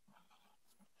recommendations.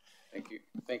 Thank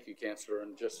you, Councillor.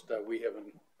 And just we have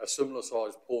a similar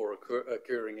sized pour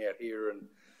occurring out here in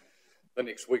the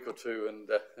next week or two, and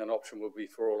an option would be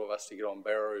for all of us to get on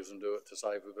barrows and do it to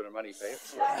save a bit of money,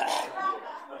 perhaps.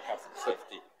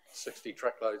 60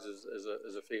 truckloads is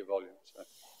a fair volume, so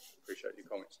appreciate your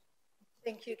comments.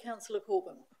 Thank you, Councillor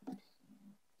Corbyn.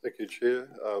 Thank you, Chair.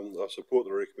 I support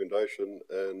the recommendation,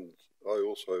 and I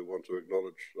also want to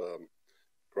acknowledge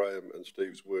Graham and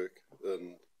Steve's work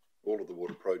in all of the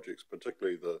water projects,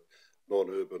 particularly the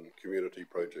non-urban community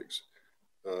projects,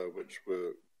 which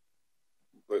were,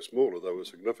 though smaller, they were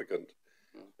significant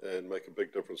and make a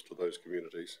big difference to those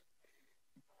communities.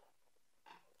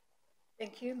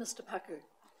 Thank you. Mr. Paku.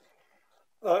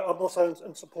 I'm also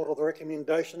in support of the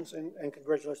recommendations, and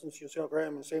congratulations to yourself,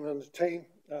 Graham, and Stephen and the team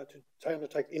to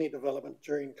undertake any development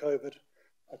during COVID.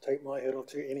 I take my hat off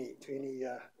to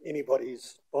anybody who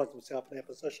finds himself in that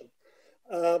position.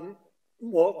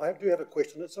 Well, I do have a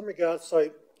question. It's in regards, so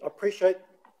I appreciate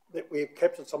that we've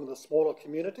captured some of the smaller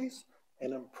communities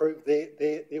and improved their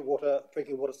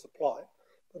drinking water supply.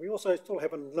 But we also still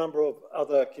have a number of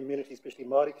other communities, especially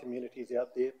Māori communities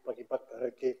out there, like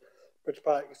Whakapuāwhiki, Bridge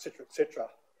Park, etc.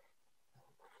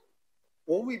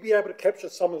 Will we be able to capture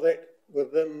some of that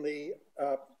within the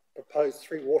proposed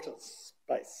Three Waters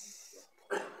space?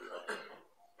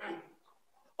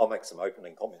 I'll make some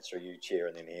opening comments through you, Chair,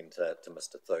 and then hand to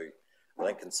Mr. Thu. I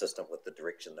think consistent with the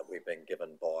direction that we've been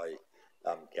given by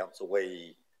Council,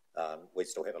 we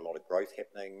still have a lot of growth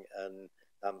happening in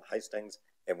Hastings,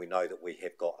 and we know that we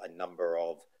have got a number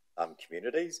of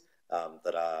communities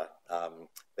that are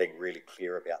being really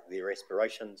clear about their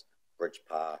aspirations,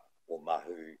 Bridgepa,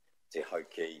 Mahu, Te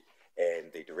Hauki,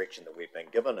 and the direction that we've been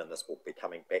given, and this will be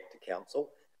coming back to Council,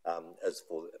 is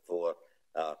for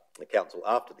the Council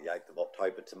after the 8th of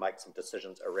October to make some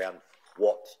decisions around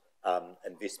what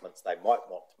investments they might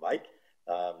want to make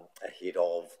ahead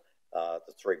of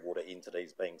the Three Water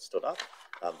entities being stood up.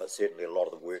 But certainly a lot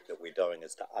of the work that we're doing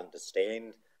is to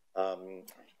understand,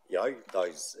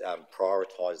 those,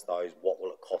 prioritise those, what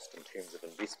will it cost in terms of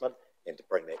investment, and to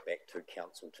bring that back to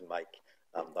Council to make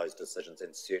those decisions,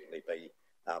 and certainly be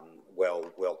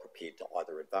well prepared to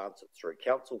either advance it through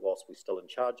Council whilst we're still in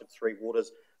charge of Three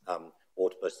Waters, or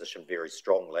to position very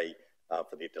strongly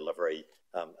for their delivery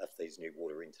if these new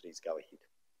water entities go ahead.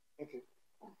 Thank you.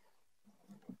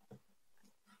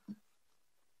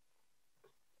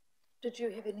 Did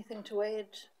you have anything to add,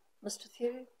 Mr.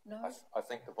 Thew? No? I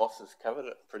think the boss has covered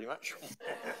it pretty much.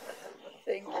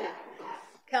 Thank you.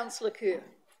 Councillor Kerr.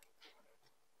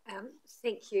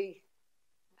 Thank you,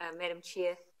 Madam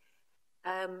Chair.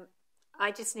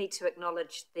 I just need to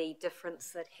acknowledge the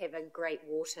difference that having great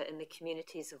water in the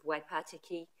communities of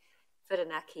Waipatiki,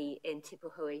 Whirinaki and Te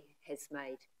Puhui has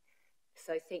made.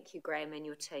 So thank you, Graham, and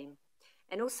your team.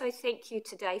 And also thank you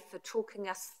today for talking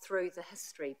us through the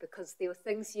history, because there were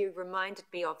things you reminded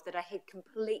me of that I had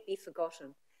completely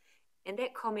forgotten. And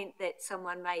that comment that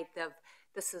someone made, of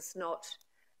this is not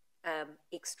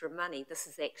extra money, this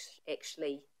is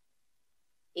actually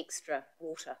extra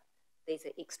water. These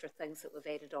are extra things that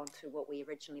we've added on to what we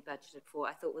originally budgeted for.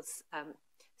 I thought was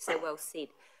so well said.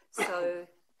 So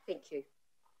thank you.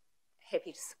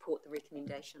 Happy to support the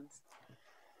recommendations.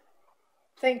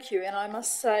 Thank you, and I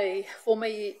must say, for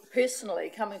me personally,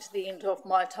 coming to the end of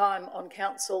my time on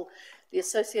Council, the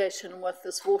association with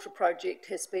this water project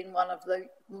has been one of the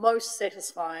most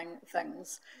satisfying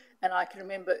things. And I can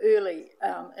remember early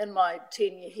in my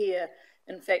tenure here,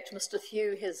 in fact, Mr.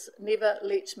 Thew has never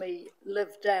let me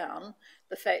live down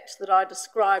the fact that I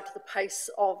described the pace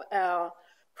of our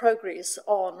progress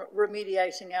on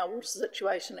remediating our water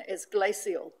situation as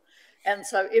glacial. And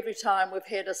so every time we've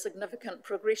had a significant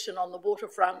progression on the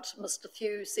waterfront, Mr.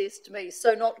 Thew says to me,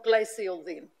 so not glacial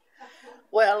then?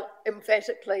 Well,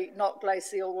 emphatically not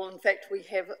glacial. Well, in fact, we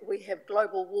have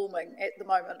global warming at the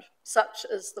moment. Such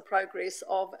is the progress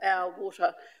of our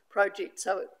water project.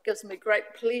 So it gives me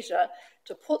great pleasure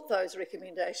to put those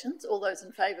recommendations. All those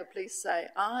in favour, please say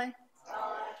aye.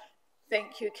 Aye.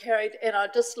 Thank you, carried. And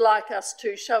I'd just like us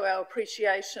to show our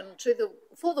appreciation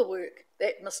for the work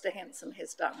that Mr. Hanson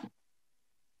has done.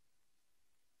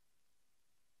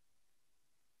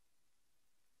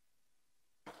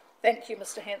 Thank you,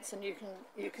 Mr. Hanson. You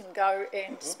can go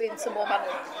and spend some more money.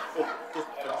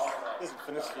 Isn't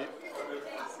finished yet.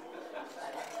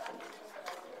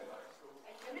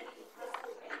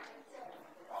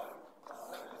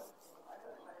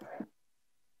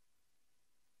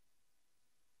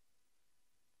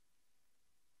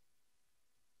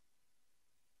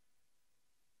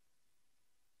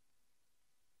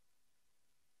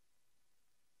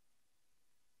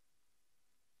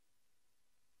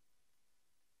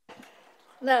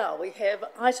 Now we have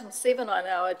item 7 on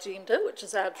our agenda, which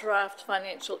is our draft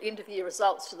financial end of year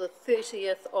results to the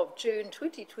 30th of June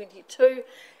 2022,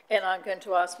 and I'm going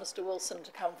to ask Mr. Wilson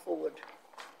to come forward.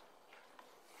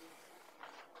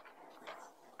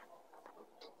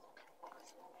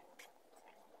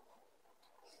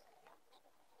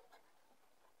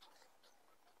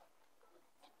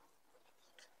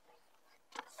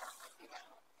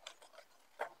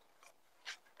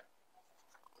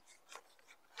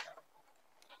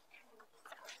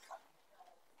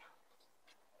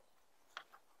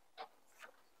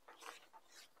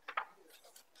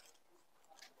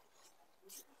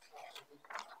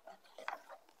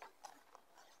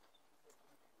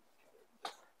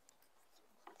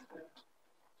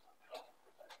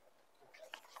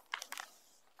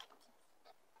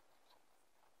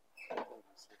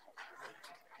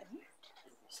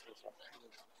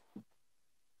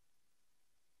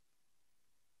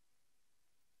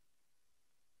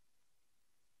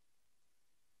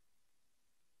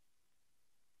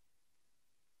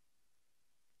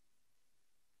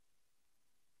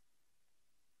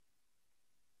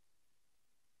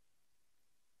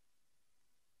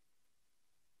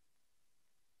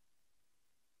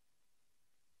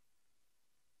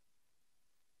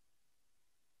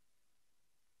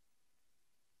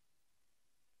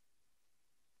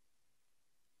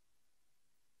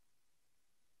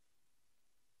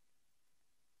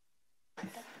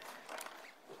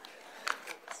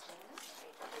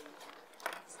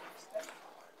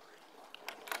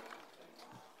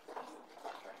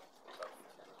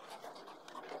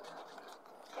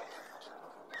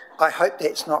 I hope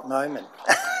that's not Moment.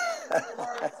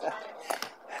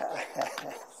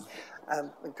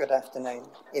 Good afternoon,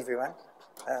 everyone.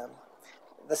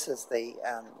 This is the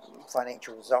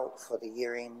financial result for the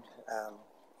year end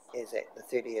is at the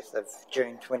 30th of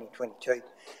June 2022.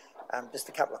 Just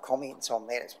a couple of comments on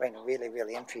that. It's been a really,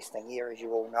 really interesting year, as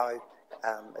you all know.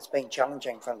 It's been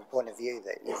challenging from the point of view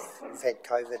that you've had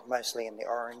COVID, mostly in the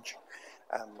orange,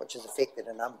 which has affected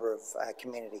a number of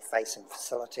community-facing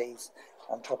facilities.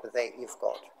 On top of that, you've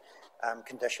got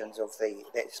conditions of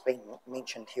that's been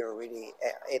mentioned here already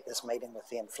at this meeting with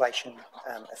the inflation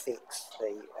effects,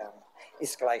 the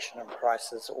escalation in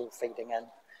prices all feeding in,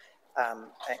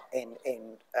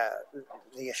 and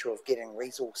the issue of getting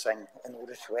resourcing in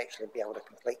order to actually be able to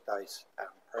complete those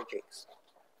projects.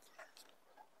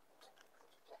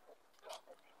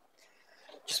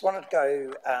 Just wanted to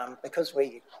go, because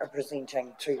we are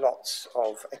presenting two lots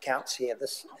of accounts here,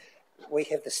 we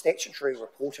have the statutory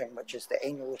reporting, which is the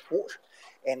annual report,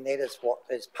 and that is what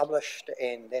is published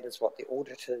and that is what the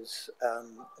auditors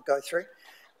go through.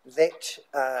 That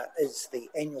is the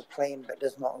annual plan, but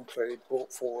does not include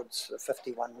brought forwards of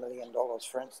 $51 million,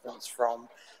 for instance, from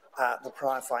the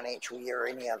prior financial year or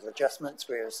any other adjustments,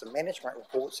 whereas the management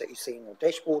reports that you see in your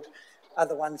dashboard are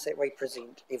the ones that we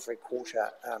present every quarter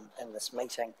in this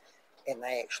meeting, and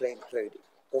they actually include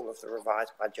all of the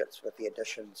revised budgets with the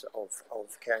additions of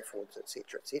carry forwards,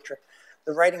 etc., etc.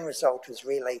 The rating result is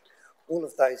really all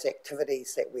of those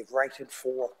activities that we've rated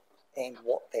for and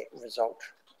what that result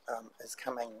is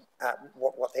coming,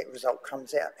 what that result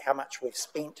comes out, how much we've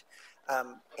spent,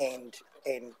 and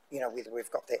you know, whether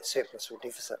we've got that surplus or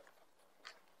deficit.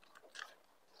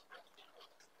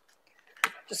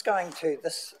 Just going to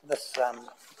this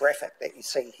graphic that you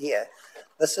see here,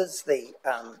 this is the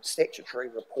statutory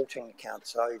reporting account.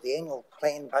 So the annual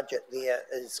plan budget there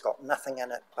has got nothing in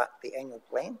it but the annual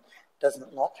plan. Does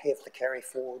not have the carry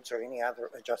forwards or any other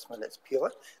adjustment. It's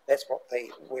pure. That's what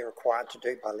we're required to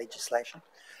do by legislation.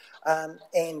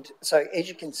 And so as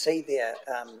you can see there,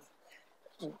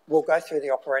 we'll go through the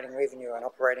operating revenue and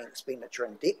operating expenditure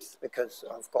in depth because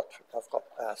I've got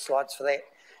slides for that.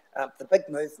 The big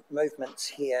movements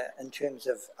here in terms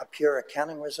of a pure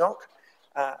accounting result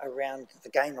around the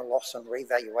gain or loss on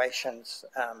revaluations,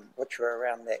 which were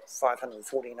around that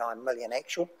 549 million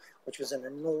actual, which was an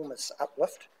enormous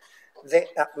uplift. That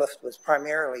uplift was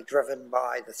primarily driven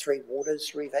by the Three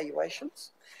Waters revaluations.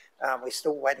 We're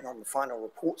still waiting on the final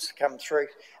reports to come through,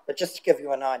 but just to give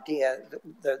you an idea,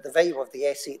 the value of the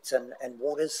assets in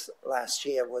Waters last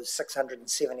year was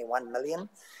 671 million.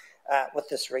 With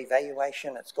this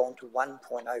revaluation, it's gone to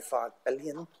 1.05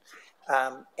 billion.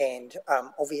 And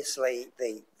obviously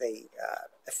the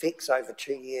effects over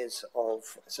 2 years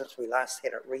since we last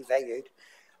had it revalued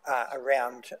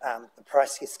around the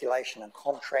price escalation and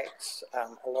contracts,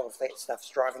 a lot of that stuff's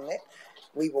driving that.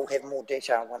 We will have more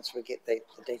detail once we get the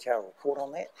detailed report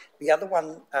on that. The other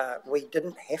one, we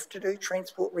didn't have to do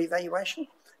transport revaluation,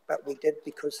 but we did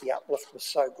because the uplift was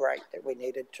so great that we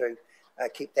needed to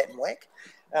keep that in whack.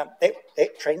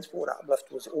 That transport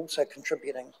uplift was also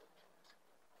contributing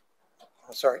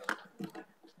Sorry. Yeah,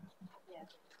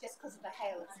 just because of the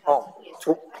hail. It's Oh,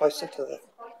 talk closer to the...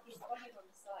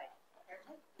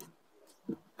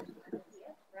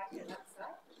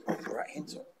 Right hand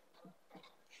side.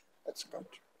 That's got...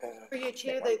 Through you,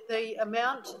 Chair, the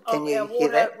amount of Can you our hear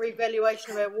water, that?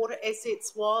 revaluation of our water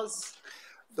assets was?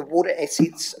 The water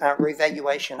assets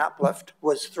revaluation uplift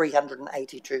was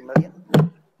 382 million.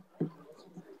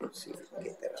 Let's see if we can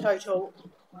get that total,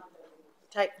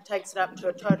 takes it up to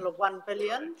a total of 1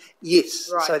 billion? Yes,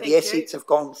 right, so the assets have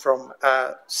gone from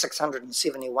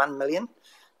 671 million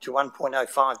to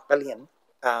 1.05 billion,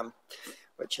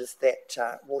 which is that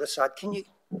water side. Can you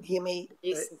hear me?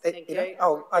 Yes, thank you.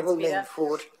 Oh, I will lean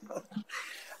forward.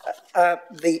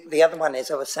 The other one, as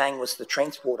I was saying, was the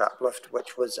transport uplift,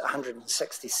 which was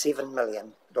 $167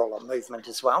 million movement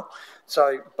as well.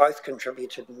 So both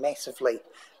contributed massively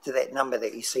to that number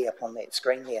that you see up on that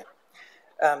screen there.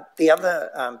 The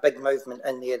other big movement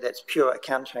in there that's pure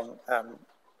accounting,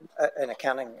 an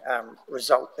accounting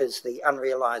result is the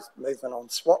unrealised movement on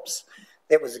swaps.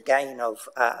 That was a gain of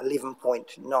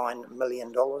 $11.9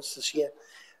 million this year.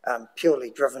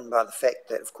 Purely driven by the fact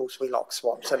that, of course, we locked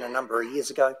swaps in a number of years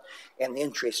ago, and the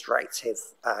interest rates have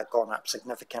gone up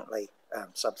significantly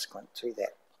subsequent to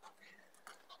that.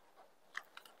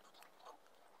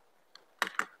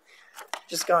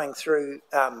 Just going through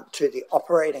to the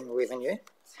operating revenue.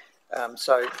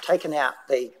 So taking out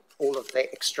all of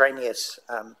that extraneous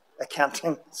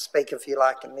accounting speak, if you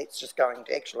like, and let's just go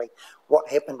into actually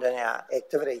what happened in our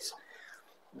activities.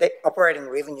 That operating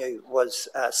revenue was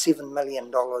 $7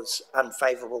 million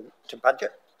unfavourable to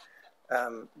budget.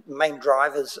 Main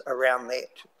drivers around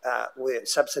that were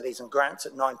subsidies and grants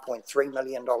at $9.3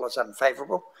 million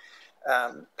unfavourable,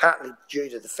 partly due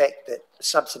to the fact that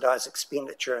subsidised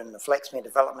expenditure in the Flaxmere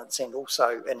developments and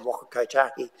also in Waka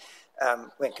Kotahi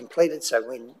weren't completed. So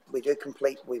when we do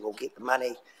complete, we will get the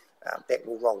money that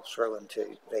will roll through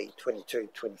into the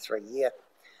 22-23 year.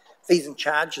 Fees and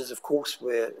charges, of course,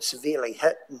 were severely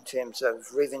hit in terms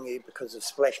of revenue because of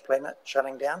Splash Planet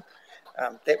shutting down.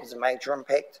 That was a major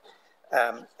impact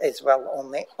as well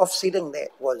on that. Offsetting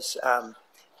that was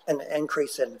an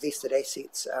increase in invested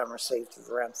assets received of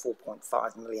around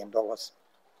 $4.5 million.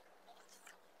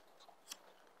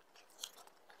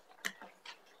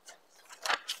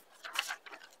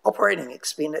 Operating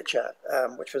expenditure,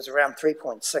 which was around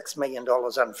 $3.6 million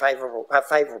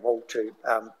favourable to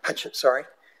budget,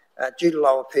 due to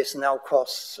lower personnel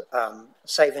costs,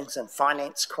 savings in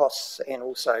finance costs, and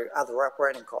also other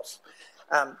operating costs.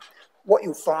 What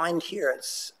you'll find here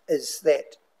is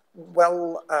that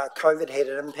while COVID had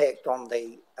an impact on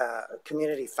the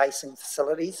community-facing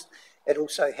facilities, it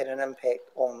also had an impact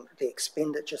on the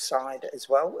expenditure side as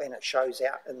well, and it shows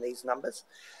out in these numbers.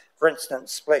 For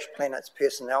instance, Splash Planet's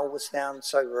personnel was down,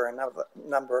 so were a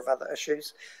number of other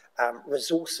issues.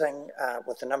 Resourcing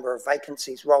with a number of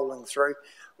vacancies rolling through.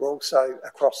 We're also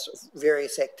across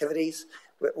various activities.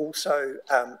 We're also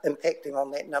impacting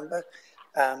on that number.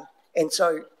 And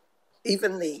so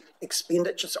even the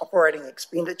expenditures, operating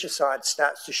expenditure side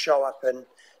starts to show up in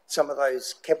some of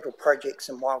those capital projects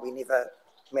and why we never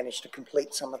managed to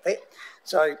complete some of that.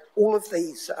 So all of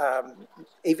these,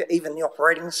 even the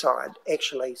operating side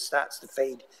actually starts to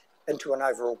feed into an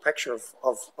overall picture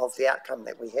of the outcome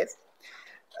that we have.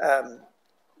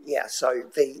 So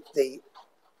the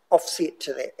offset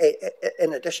to that,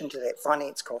 in addition to that,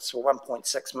 finance costs were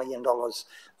 $1.6 million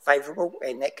favourable,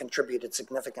 and that contributed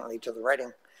significantly to the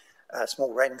rating,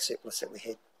 small rating surplus that we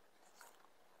had.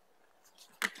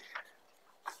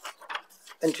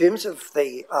 In terms of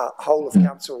the whole of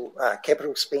council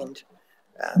capital spend,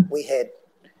 we had,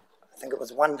 I think it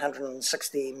was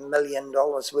 $160 million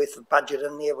worth of budget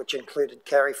in there, which included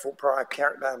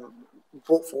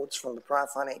brought forwards from the prior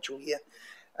financial year.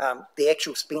 The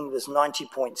actual spend was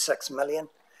 $90.6 million.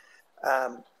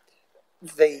 I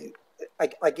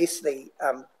guess the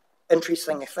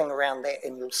interesting thing around that,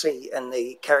 and you'll see in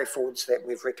the carry forwards that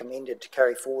we've recommended to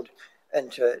carry forward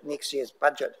into next year's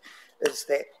budget, is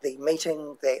that the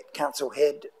meeting that council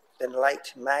had in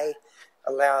late May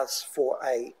allows for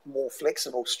a more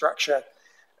flexible structure.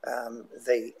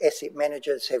 The asset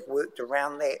managers have worked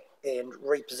around that and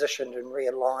repositioned and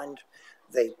realigned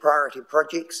the priority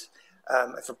projects.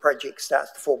 If a project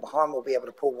starts to fall behind, we'll be able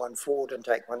to pull one forward and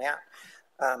take one out.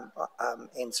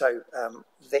 And so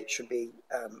that should be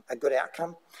a good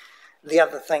outcome. The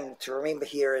other thing to remember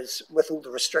here is, with all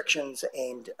the restrictions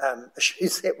and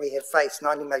issues that we have faced,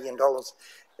 $90 million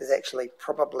is actually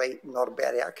probably not a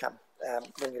bad outcome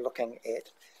when you're looking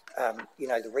at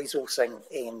the resourcing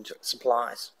and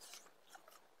supplies.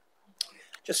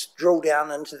 Just drill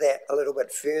down into that a little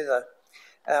bit further.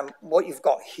 What you've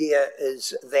got here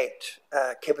is that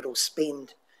capital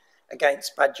spend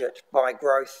against budget by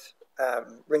growth,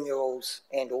 renewals,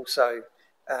 and also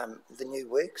the new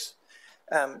works.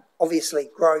 Obviously,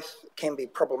 growth can be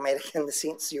problematic in the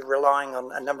sense you're relying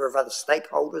on a number of other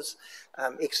stakeholders,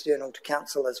 external to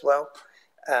council as well.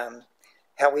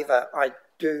 However, I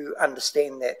do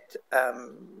understand that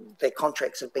the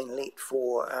contracts have been let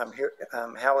for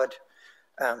Howard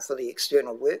for the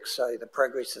external work, so the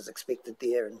progress is expected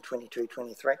there in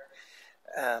 22-23.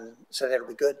 So that'll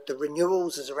be good. The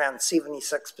renewals is around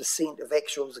 76% of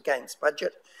actuals against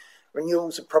budget.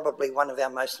 Renewals are probably one of our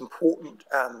most important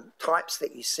types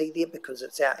that you see there because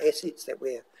it's our assets that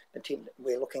we're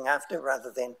looking after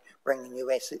rather than bringing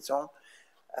new assets on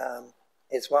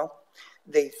as well.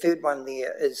 The third one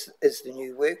there is the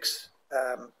new works.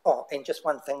 And just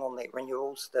one thing on that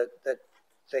renewals,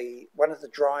 one of the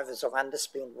drivers of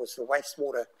underspend was the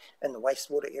wastewater in the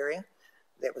wastewater area.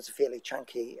 That was a fairly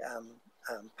chunky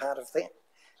part of that.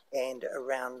 And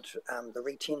around the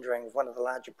re-tendering of one of the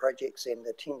larger projects and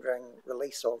the tendering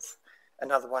release of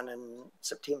another one in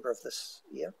September of this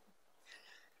year.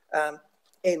 And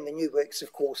the new works,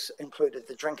 of course, included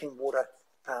the drinking water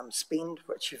spend,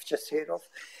 which you've just heard of.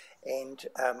 And,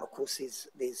 of course,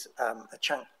 there's a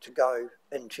chunk to go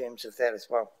in terms of that as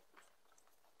well.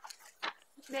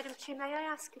 Madam Chair, may I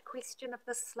ask a question of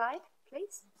this slide,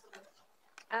 please?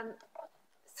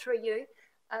 Through you.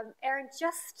 Aaron,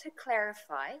 just to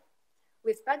clarify,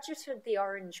 we've budgeted the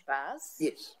orange bars.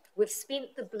 Yes. We've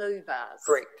spent the blue bars.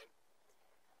 Correct.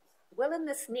 Will in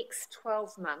this next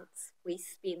 12 months we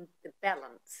spend the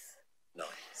balance? No.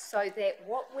 So that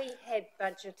what we had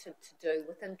budgeted to do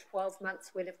within 12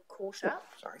 months we'll have caught up?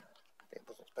 Sorry, that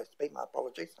wasn't supposed to be, my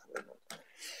apologies.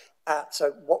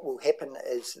 So what will happen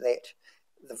is that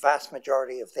the vast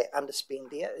majority of that underspend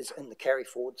there is in the carry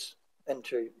forwards and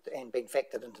being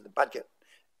factored into the budget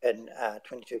in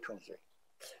 22-23.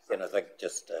 And I think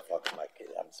just if I can make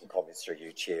some comments through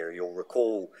you, Chair, you'll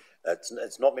recall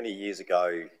it's not many years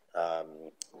ago,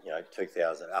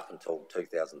 2000 up until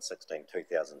 2016,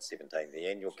 2017, the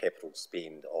annual capital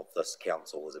spend of this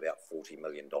council was about $40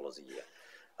 million a year.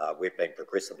 We've been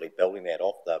progressively building that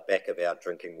off the back of our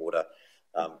drinking water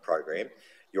program.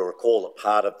 You'll recall that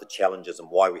part of the challenges and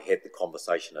why we had the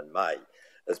conversation in May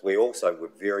is we also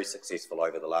were very successful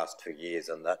over the last 2 years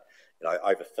in that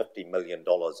over $50 million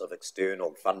of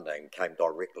external funding came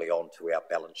directly onto our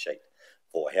balance sheet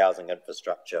for housing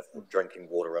infrastructure, for drinking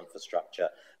water infrastructure,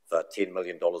 for $10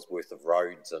 million worth of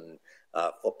roads and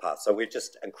footpaths. So we've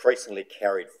just increasingly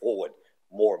carried forward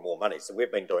more and more money. So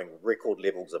we've been doing record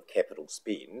levels of capital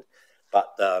spend,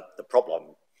 but the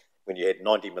problem, when you had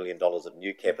 $90 million of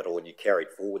new capital and you carried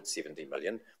forward $70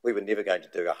 million, we were never going to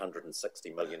do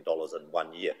 $160 million in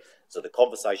 1 year. So the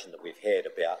conversation that we've had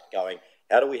about going,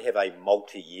 how do we have a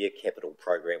multi-year capital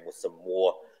program with some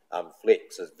more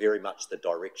flex is very much the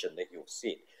direction that you've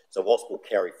set. So whilst we'll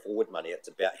carry forward money, it's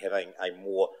about having a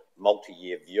more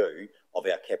multi-year view of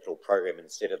our capital program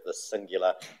instead of the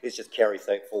singular, let's just carry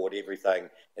forward everything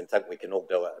and think we can all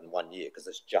do it in 1 year, because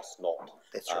it's just not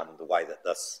the way that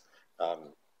this,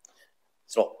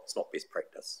 it's not best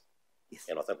practice. Yes.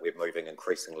 And I think we're moving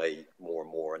increasingly more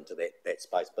and more into that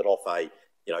space, but off a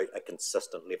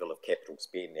consistent level of capital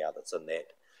spend now that's in that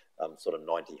sort of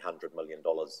 $90-100 million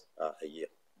a year.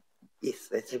 Yes,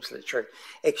 that's absolutely true.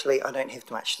 Actually, I don't have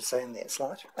too much to say on that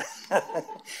slide.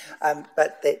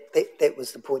 But that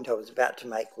was the point I was about to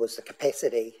make, was the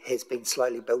capacity has been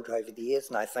slowly built over the years,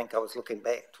 and I think I was looking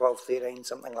back 12, 13,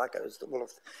 something like it was all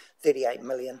of 38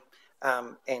 million.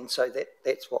 And so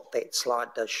that's what that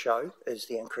slide does show, is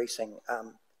the increasing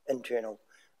internal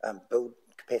build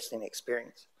capacity and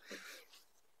experience.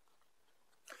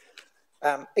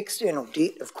 External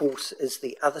debt, of course, is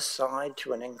the other side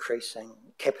to an increasing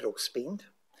capital spend.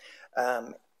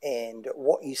 And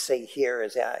what you see here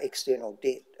is our external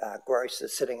debt gross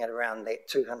is sitting at around that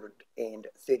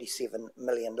 $237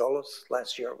 million.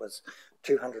 Last year it was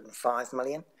 $205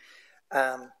 million.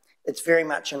 It's very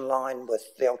much in line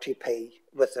with the LTP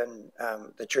within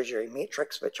the Treasury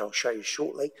metrics, which I'll show you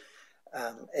shortly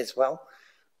as well.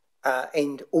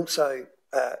 And also,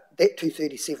 that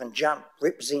 237 jump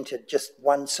represented just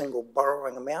one single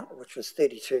borrowing amount, which was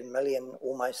 32 million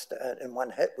almost in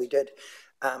one hit we did.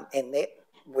 And that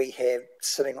we have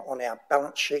sitting on our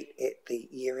balance sheet at the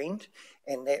year end,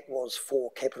 and that was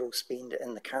for capital spend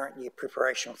in the current year,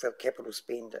 preparation for capital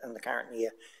spend in the current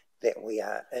year that we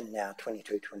are in now,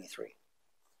 22-23.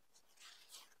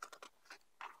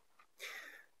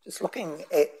 Just looking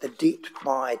at the debt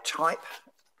by type,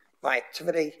 by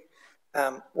activity,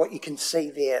 what you can see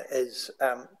there is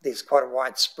there's quite a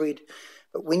wide spread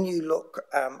But when you look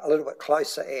a little bit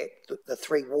closer at the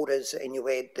three waters and you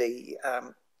add the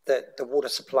water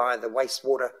supply, the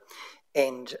wastewater,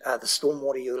 and the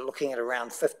stormwater, you're looking at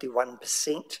around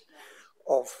 51%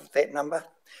 of that number.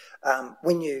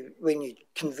 When you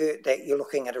convert that, you're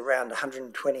looking at around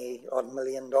 $120 odd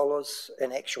million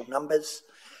in actual numbers.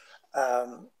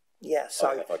 Yeah, so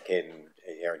if I can,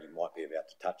 Aaron, you might be about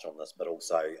to touch on this, but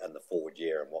also in the forward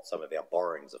year and what some of our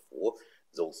borrowings are for,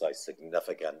 there's also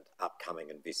significant upcoming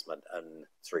investment in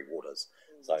Three Waters.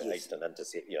 So yes. Eastern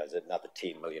Intercept, there's another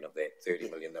 10 million of that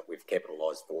 30 million that we've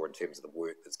capitalised for in terms of the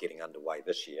work that's getting underway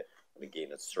this year. And again,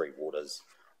 it's Three Waters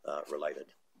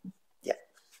related. Yeah.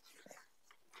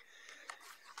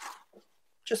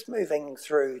 Just moving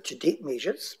through to debt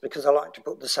measures, because I like to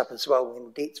put this up as well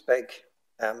when debt's big.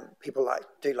 People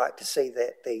do like to see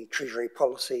that the Treasury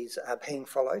policies are being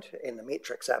followed and the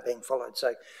metrics are being followed.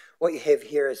 So what you have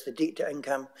here is the debt to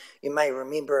income. You may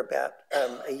remember about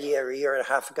a year and a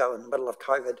half ago in the middle of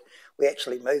COVID, we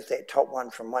actually moved that top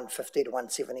one from 150 to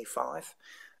 175,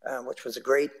 which was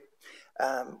agreed.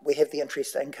 We have the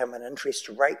interest income and interest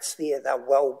rates there. They're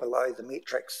well below the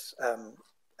metrics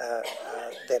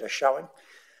that are showing.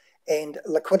 And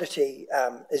liquidity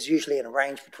is usually in a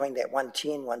range between that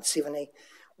 110, 170.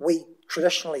 We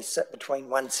traditionally sit between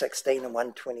 116 and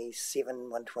 127,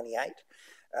 128.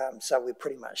 So we're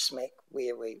pretty much smack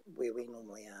where we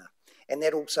normally are. And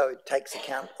that also takes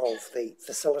account of the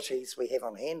facilities we have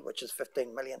on hand, which is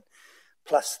 15 million,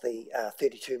 plus the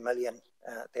 32 million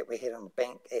that we had on the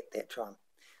bank at that time.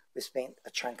 We spent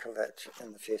a chunk of it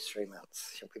in the first 3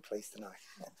 months, you'll be pleased to know.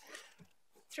 Yeah.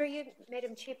 Through you,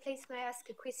 Madam Chair, please may I ask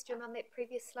a question on that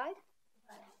previous slide?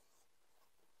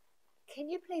 Can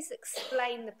you please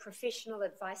explain the professional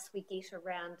advice we get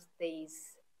around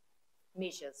these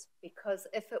measures? Because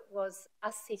if it was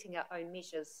us setting our own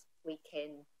measures, we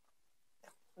can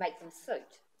make them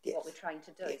suit what we're trying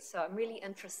to do. So I'm really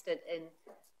interested in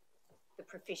the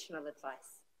professional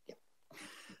advice.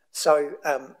 So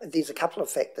there's a couple of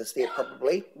factors there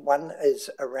probably. One is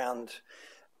around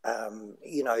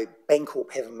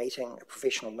Bancorp have a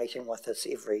professional meeting with us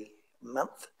every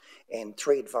month, and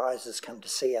 3 advisors come to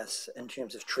see us in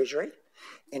terms of Treasury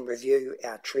and review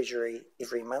our Treasury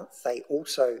every month. They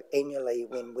also annually,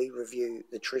 when we review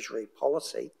the Treasury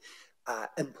policy,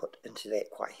 input into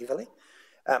that quite heavily.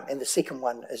 And the second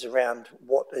one is around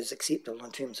what is acceptable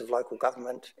in terms of local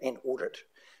government and audit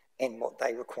and what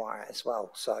they require as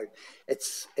well. So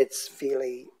it's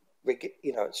fairly,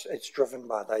 it's driven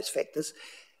by those factors.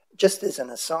 Just as an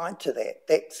aside to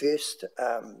that first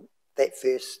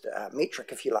metric,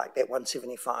 if you like, that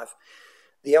 175,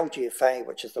 the LGFA,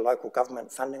 which is the Local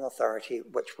Government Funding Authority,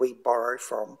 which we borrow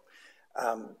from,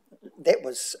 that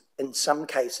was in some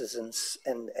cases,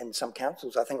 in some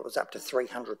councils, I think it was up to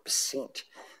 300%.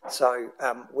 So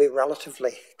we're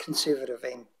relatively conservative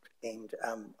and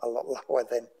a lot lower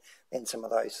than some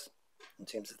of those in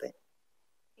terms of that.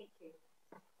 Thank you.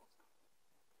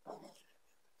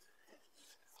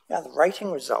 Now, the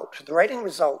rating result. The rating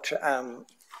result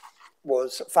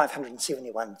was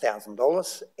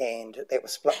 $571,000, and that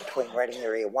was split between Rating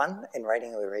Area 1 and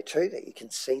Rating Area 2 that you can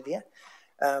see there.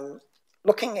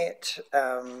 Looking at,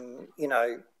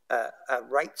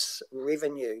 rates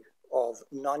revenue of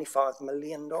 $95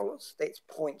 million, that's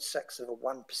 0.6 of a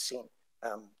 1%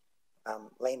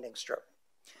 landing strip.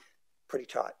 Pretty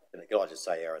tight. And can I just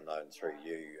say, Aaron, though, and through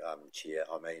you, Chair,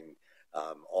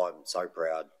 I'm so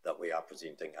proud that we are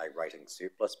presenting a rating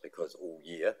surplus, because all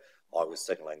year I was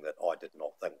signalling that I did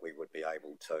not think we would be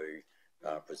able to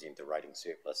present a rating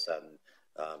surplus. And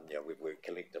we've worked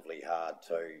collectively hard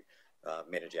to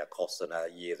manage our costs in a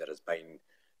year that has been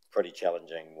pretty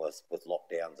challenging with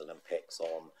lockdowns and impacts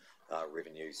on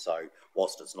revenue. So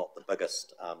whilst it's not the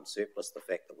biggest surplus, the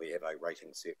fact that we have a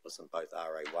rating surplus in both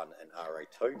RA1 and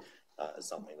RA2 is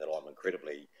something that I'm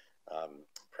incredibly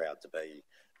proud to be,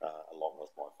 along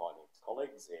with my finance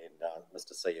colleagues and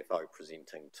Mr CFO,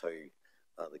 presenting to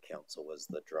the council as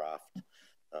the draft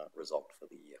result for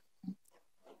the year.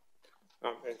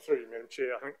 And through you, Madam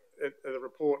Chair, I think the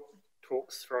report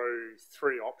talks through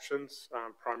 3 options,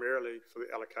 primarily for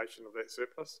the allocation of that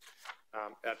surplus.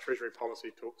 Our Treasury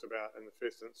policy talks about, in the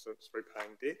first instance,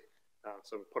 repaying debt.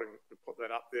 So we put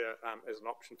that up there as an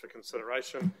option for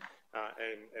consideration,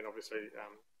 and obviously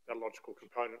a logical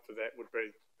component for that would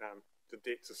be the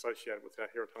debts associated with our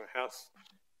Heretaunga House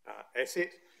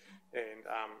asset, and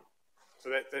so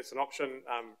that's an option.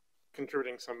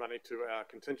 Contributing some money to our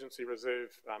contingency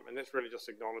reserve, and that's really just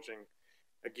acknowledging,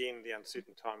 again, the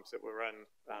uncertain times that we're in,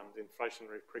 the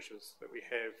inflationary pressures that we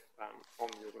have on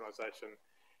the organisation,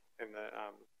 and the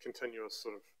continuous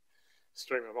sort of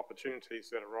stream of opportunities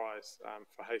that arise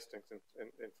for Hastings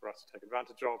and for us to take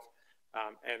advantage of.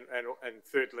 And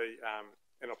thirdly,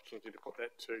 an opportunity to put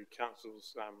that to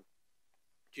Council's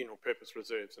general purpose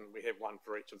reserves, and we have one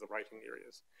for each of the rating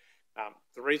areas.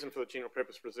 The reason for the general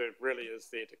purpose reserve really is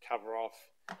there to cover off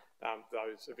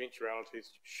those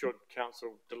eventualities should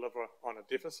Council deliver on a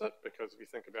deficit, because if you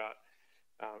think about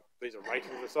these are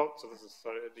rating results,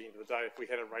 so at the end of the day, if we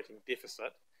had a rating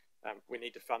deficit, we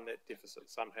need to fund that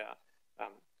deficit somehow.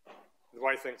 The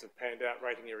way things have panned out,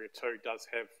 rating area 2 does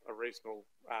have a reasonable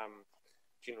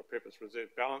general purpose reserve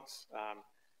balance.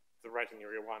 The rating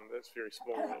area 1, that's very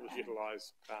small, that was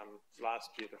utilised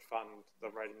last year to fund the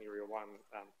rating area 1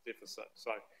 deficit.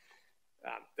 So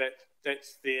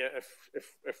that's there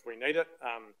if we need it.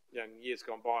 In years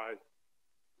gone by,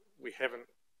 we haven't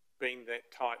been that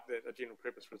tight that a general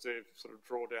purpose reserve sort of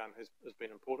drawdown has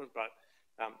been important, but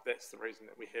that's the reason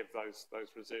that we have those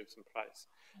reserves in place.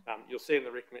 You'll see in the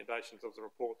recommendations of the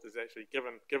report, there's actually,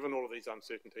 given all of these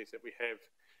uncertainties that we have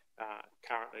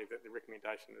currently, that the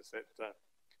recommendation is that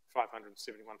 $571,000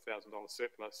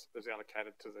 surplus is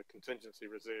allocated to the contingency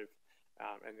reserve,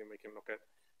 and then we can look at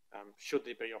should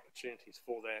there be opportunities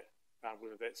for that,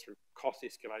 whether that's through cost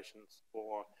escalations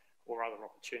or other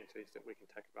opportunities that we can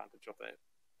take advantage of that.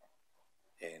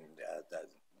 And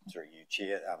through you,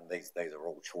 Chair, these are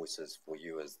all choices for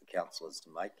you as the councillors to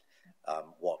make.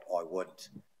 What I would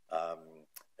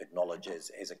acknowledge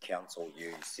is, as a council,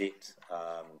 you set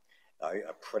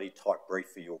a pretty tight brief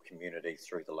for your community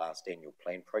through the last annual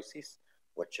plan process,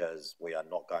 which is we are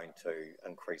not going to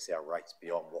increase our rates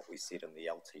beyond what we said in the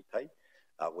LTP.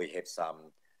 We have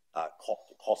some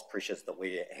cost pressures that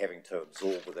we're having to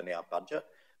absorb within our budget,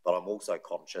 but I'm also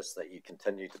conscious that you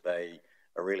continue to be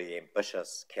a really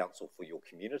ambitious council for your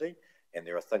community, and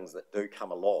there are things that do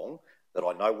come along that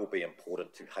I know will be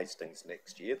important to Hastings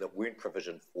next year that weren't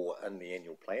provisioned for in the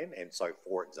annual plan. And so,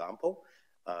 for example,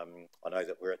 I know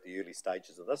that we're at the early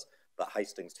stages of this, but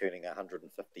Hastings turning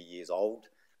 150 years old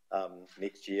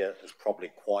next year is probably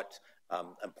quite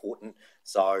important.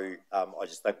 So I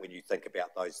just think when you think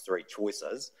about those three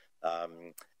choices,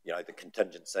 the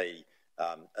contingency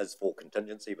is for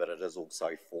contingency, but it is also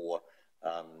for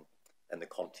in the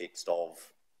context of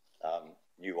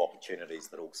new opportunities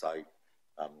that also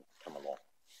come along.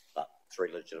 But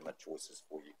three legitimate choices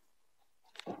for you.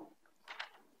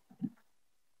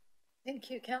 Thank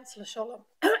you, Councillor Sholem.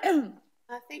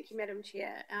 Thank you, Madam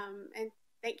Chair, and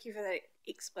thank you for that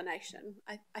explanation.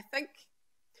 I think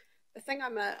the thing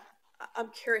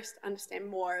I'm curious to understand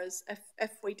more is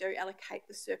if we do allocate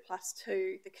the surplus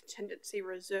to the contingency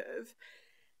reserve,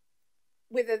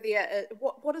 whether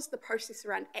what is the process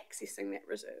around accessing that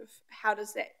reserve? How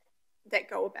does that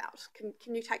go about?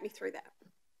 Can you take me through that?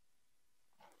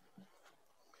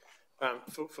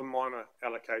 For minor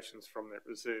allocations from that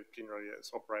reserve, generally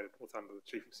it's operated under the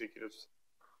Chief Executive's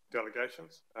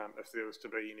delegations. If there was to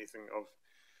be anything of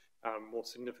more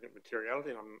significant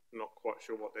materiality, and I'm not quite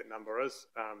sure what that number is,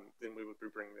 then we would be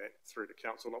bringing that through to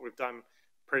Council, like we've done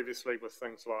previously with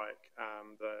things like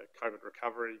the COVID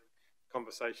recovery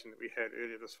conversation that we had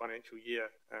earlier this financial year.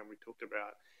 We talked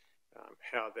about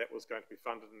how that was going to be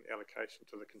funded and allocation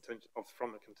to the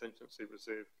from the contingency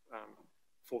reserve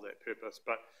for that purpose.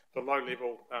 But for low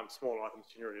level, small items,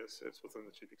 generally it's within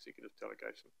the Chief Executive's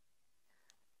delegation.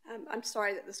 I'm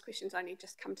sorry that this question's only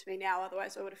just come to me now,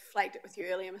 otherwise I would have flagged it with you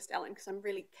earlier, Mr. Allen, because I'm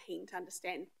really keen to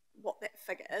understand what that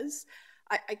figure is.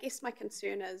 I guess my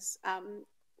concern is,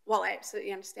 while I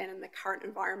absolutely understand in the current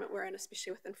environment we're in,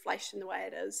 especially with inflation the way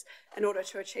it is, in order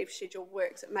to achieve scheduled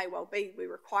works, it may well be we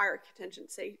require a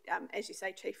contingency, as you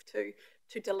say, Chief,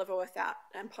 to deliver without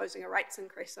imposing a rates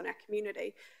increase on our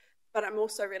community. But I'm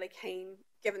also really keen,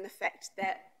 given the fact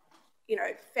that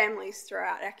families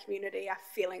throughout our community are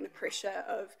feeling the pressure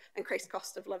of increased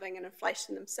cost of living and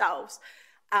inflation themselves.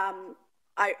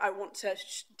 I want to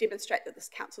demonstrate that this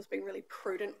council is being really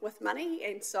prudent with money,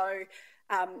 and so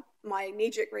my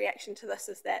knee-jerk reaction to this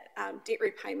is that debt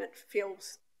repayment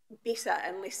feels better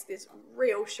unless there's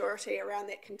real surety around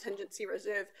that contingency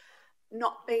reserve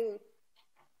not being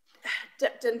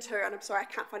dipped into, and I'm sorry,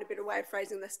 I can't find a better way of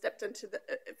phrasing this, dipped into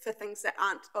for things that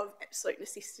aren't of absolute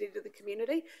necessity to the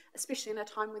community, especially in a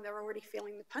time when they're already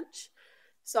feeling the pinch.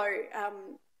 So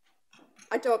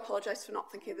I do apologise for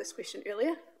not thinking of this question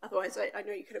earlier. Otherwise, I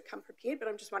know you could have come prepared, but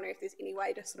I'm just wondering if there's any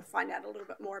way to sort of find out a little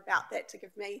bit more about that to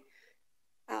give me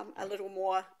a little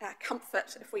more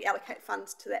comfort if we allocate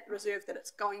funds to that reserve, that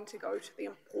it's going to go to the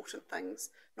important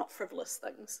things, not frivolous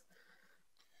things.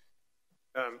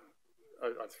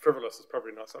 Frivolous is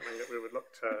probably not something that we would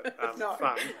look to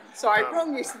fund. Sorry,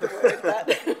 wrong use of the word.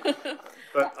 But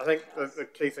But I think the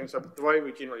key thing, so the way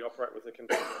we generally operate with the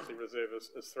contingency reserve is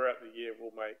throughout the year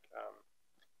we'll make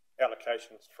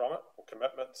allocations from it, or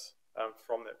commitments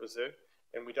from that reserve,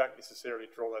 and we don't necessarily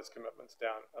draw those commitments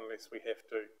down unless we have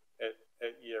to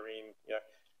at year end. You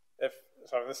know,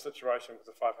 so in this situation with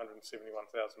the $571,000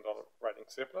 rating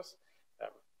surplus,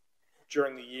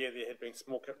 during the year there had been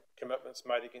small commitments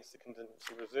made against the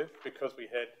contingency reserve. Because we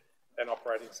had an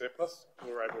operating surplus,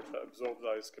 we were able to absorb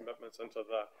those commitments into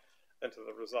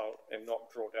the result and not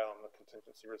draw down on the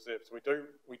contingency reserve. So we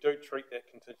do treat that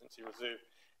contingency reserve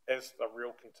as a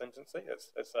real contingency.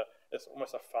 It's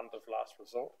almost a fund of last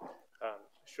resort,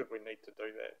 should we need to do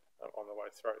that on the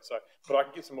way through. So, but I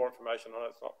can get some more information on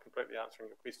it. It's not completely answering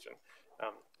your question,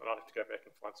 and I'll have to go back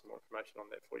and find some more information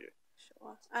on that for you.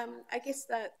 Sure. I guess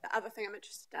the other thing I'm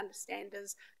interested to understand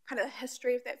is kind of the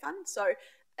history of that fund. So,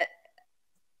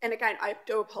 and again, I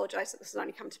do apologise that this has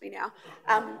only come to me now.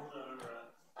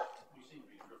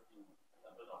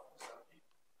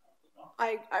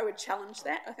 I would challenge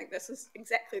that. I think this is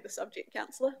exactly the subject,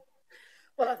 Councillor.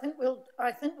 Well,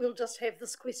 I think we'll just have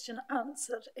this question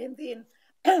answered, and then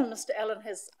Mr. Allen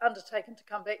has undertaken to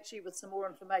come back to you with some more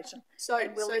information.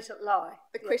 And we'll let it lie.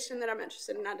 The question that I'm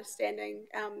interested in understanding,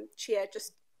 Chair,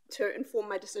 just to inform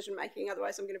my decision making,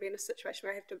 otherwise I'm going to be in a situation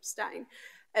where I have to abstain,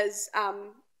 is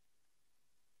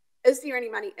there any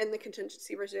money in the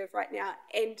contingency reserve right now?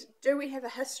 And do we have a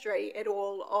history at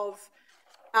all of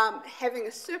having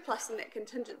a surplus in that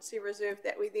contingency reserve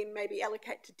that we then maybe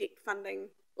allocate to debt funding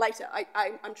later?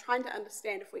 I'm trying to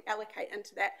understand, if we allocate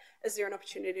into that, is there an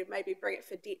opportunity to maybe bring it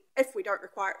for debt if we don't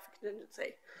require it for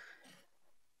contingency?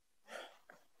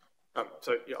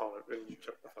 So yeah, I'll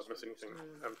check if I've missed anything,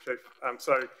 Chief.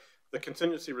 So the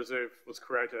contingency reserve was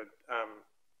created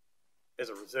as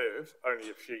a reserve only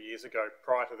a few years ago.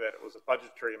 Prior to that, it was a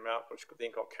budgetary amount which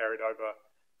then got carried over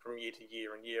from year to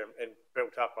year and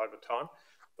built up over time.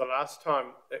 The last time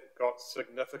it got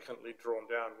significantly drawn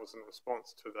down was in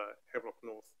response to the Havelock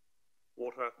North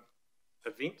water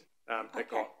event. It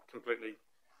got completely,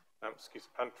 excuse the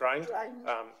pun, drained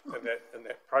in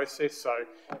that process. So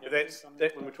that's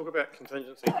that. When we talk about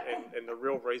contingency and the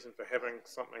real reason for having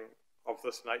something of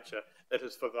this nature, it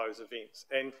is for those events,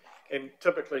 and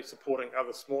typically supporting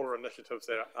other smaller initiatives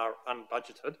that are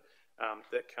unbudgeted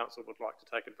that council would like to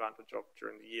take advantage of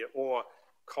during the year, or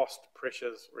cost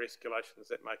pressures or escalations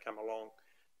that may come along.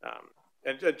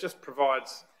 And it just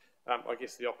provides, I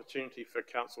guess, the opportunity for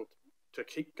council to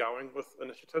keep going with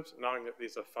initiatives, knowing that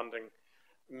there's a funding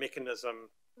mechanism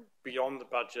beyond the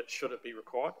budget should it be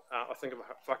required. I think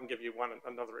if I can give you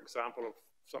another example of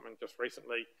something just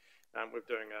recently, we're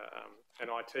doing an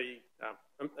IT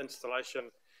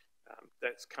installation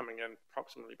that's coming in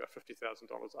approximately about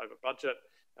 $50,000 over budget.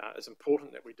 It's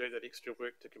important that we do that extra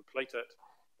work to complete it.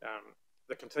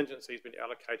 The contingency has been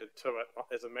allocated to it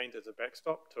as a means, as a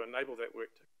backstop, to enable that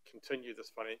work to continue this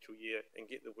financial year and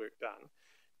get the work done,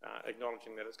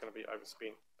 acknowledging that it's going to be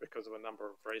overspent because of a number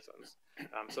of reasons.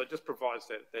 So it just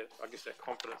provides that I guess, that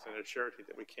confidence and assurity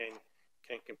that we can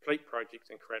complete projects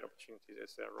and create opportunities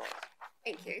as they arise.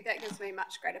 Thank you. That gives me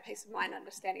much greater peace of mind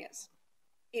understanding it's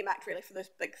earmarked really for those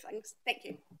big things. Thank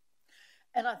you.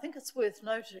 And I think it's worth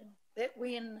noting that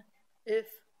if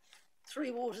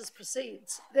Three Waters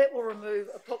proceeds, that will remove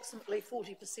approximately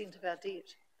 40% of our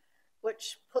debt,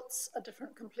 which puts a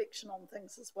different complexion on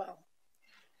things as well.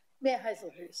 Mayor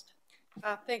Hazelhurst.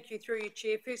 Thank you, through you,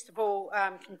 Chair. First of all,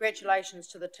 congratulations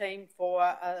to the team for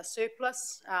a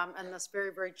surplus in this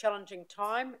very, very challenging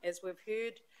time. As we've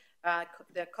heard,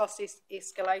 the cost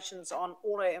escalations on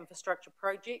all our infrastructure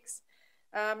projects.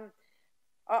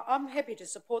 I'm happy to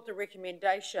support the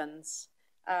recommendations,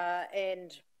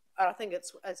 and I think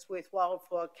it's worthwhile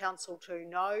for council to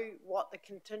know what the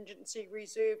contingency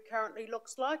reserve currently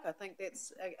looks like. I think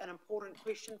that's an important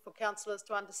question for councillors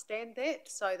to understand that,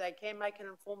 so they can make an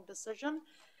informed decision.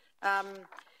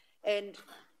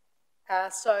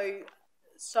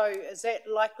 So is that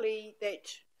likely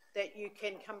that you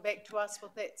can come back to us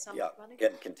with that sum of money? Yeah,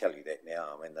 can tell you that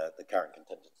now. I mean, the current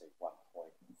contingency is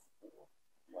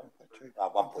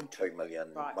 1.2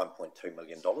 million, right. $1.2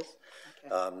 million.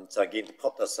 Okay. So again, to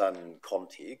put this in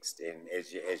context, and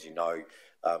as you know,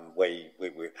 we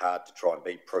work hard to try and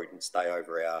be prudent, stay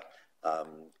over our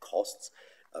costs.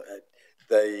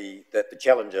 The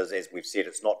challenges, as we've said,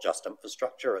 it's not just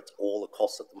infrastructure, it's all the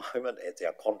costs at the moment. It's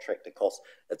our contractor costs,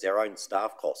 it's our own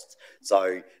staff costs.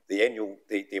 So the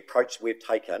approach we've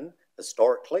taken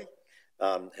historically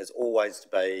has always to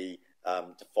be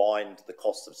to find the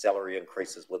cost of salary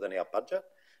increases within our budget.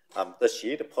 This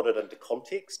year, to put it into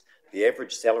context, the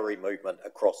average salary movement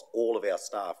across all of our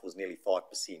staff was nearly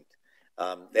 5%.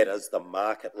 That is the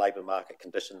market, labour market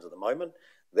conditions at the moment.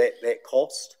 That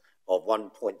cost of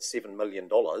 $1.7 million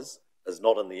is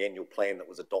not in the annual plan that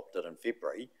was adopted in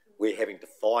February. We're having to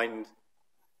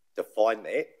define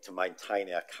that to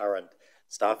maintain our current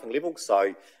staffing level.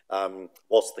 So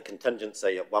whilst the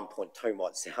contingency at 1.2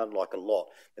 might sound like a lot,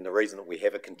 and the reason that we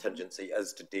have a contingency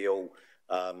is to deal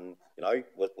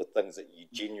with things that you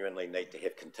genuinely need to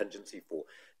have contingency for.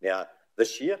 Now,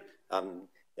 this year, and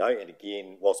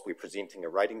again, whilst we're presenting a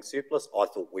rating surplus, I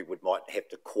thought we might have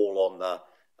to call on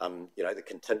the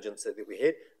contingency that we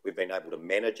had. We've been able to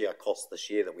manage our costs this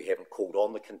year that we haven't called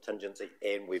on the contingency,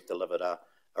 and we've delivered a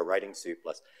rating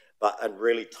surplus. But in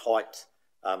really tight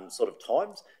sort of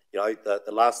times, the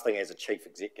last thing as a chief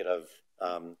executive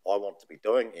I want to be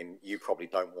doing, and you probably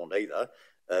don't want either,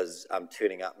 is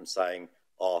turning up and saying,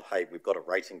 oh, hey, we've got a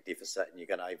rating deficit and you're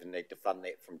going to even need to fund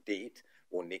that from debt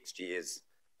or next year's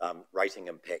rating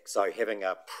impact. So having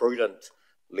a prudent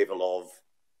level of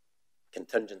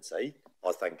contingency,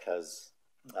 I think, is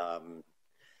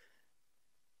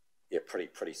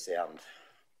pretty sound.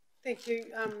 Thank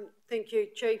you,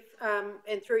 Chief.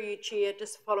 And through you, Chair,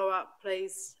 just follow up,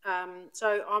 please.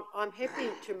 So I'm happy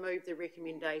to move the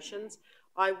recommendations.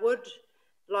 I would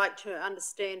like to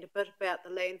understand a bit about the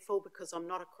landfill because I'm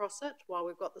not across it while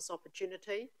we've got this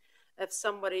opportunity. If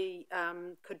somebody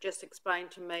could just explain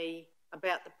to me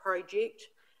about the project,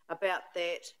 about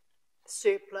that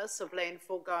surplus of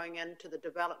landfill going into the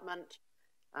development,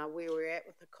 where we're at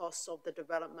with the costs of the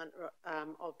development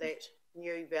of that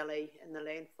new valley in the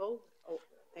landfill. Oh,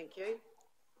 thank you.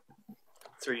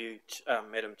 Through you,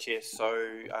 Madam Chair.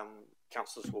 So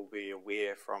councillors will be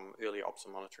aware from earlier ops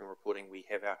and monitoring reporting, we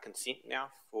have our consent now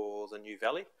for the new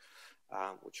valley,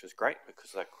 which was great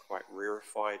because they're quite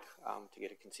rarefied to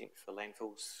get a consent for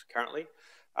landfills currently.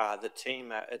 The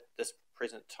team at this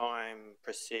present time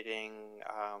proceeding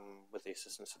with the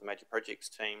assistance of the major projects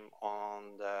team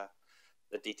on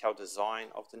the detailed design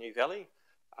of the new valley.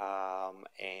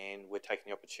 And we're taking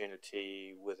the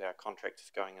opportunity with our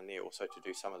contractors going in there also to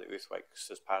do some of the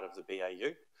earthworks as part of the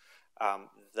BAU.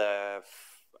 The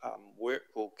work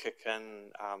will kick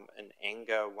in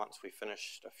anger once we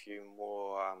finished a few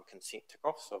more consent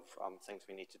tick-offs of things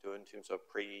we need to do in terms of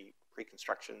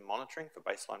pre-construction monitoring for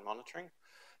baseline monitoring.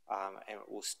 And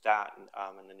it will start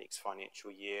in the next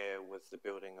financial year with the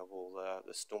building of all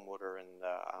the stormwater and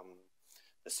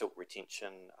the silt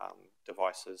retention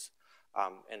devices.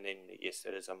 And then, yes,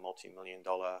 it is a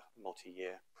multi-million-dollar,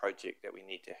 multi-year project that we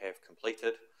need to have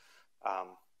completed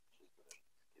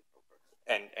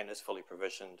and is fully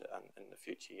provisioned in the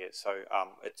future years. So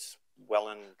it's well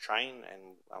in train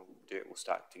and dirt will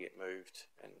start to get moved.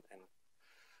 And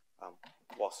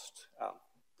whilst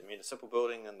the municipal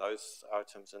building and those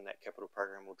items in that capital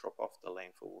program will drop off, the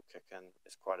landfill will kick in.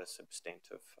 It's quite a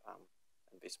substantive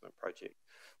investment project.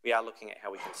 We are looking at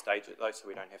how we can stage it though, so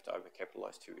we don't have to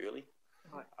overcapitalise too early.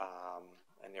 Right.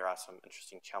 And there are some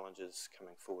interesting challenges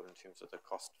coming forward in terms of the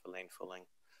cost for landfilling,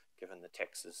 given the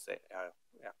taxes that our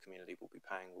community will be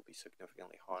paying will be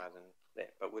significantly higher than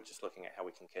that. But we're just looking at how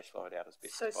we can cash flow it out as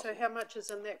best as possible. So how much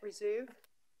is in that reserve?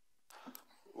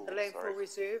 The landfill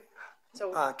reserve?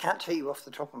 So I can't tell you off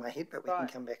the top of my head, but we can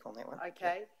come back on that one.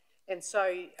 Okay. Yeah. And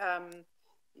so,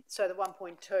 so the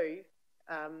 1.2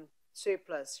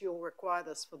 surplus, you'll require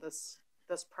this for this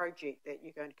project that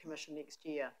you're going to commission next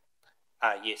year?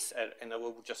 Yes, and it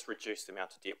will just reduce the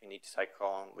amount of debt we need to take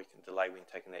on. We can delay when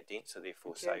taking that debt, so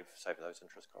therefore save those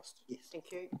interest costs. Yes,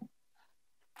 thank you.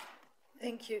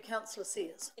 Thank you, Councillor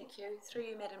Sears. Thank you. Through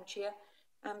you, Madam Chair.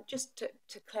 Just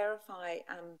to clarify,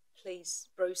 please,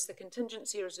 Bruce, the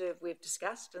contingency reserve we've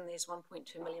discussed, and there's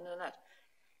 1.2 million in it.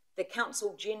 The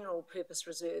Council General Purpose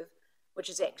Reserve, which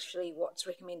is actually what's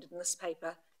recommended in this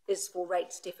paper, is for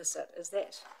rates deficit. Is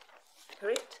that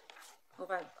correct?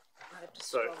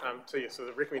 So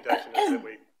the recommendation is that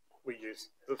we use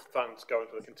the funds go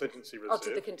into the contingency reserve. Oh,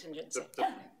 to the contingency.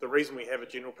 The reason we have a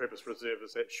general purpose reserve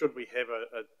is that should we have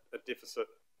a deficit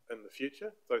in the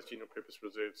future, those general purpose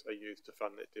reserves are used to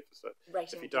fund that deficit.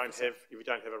 If you don't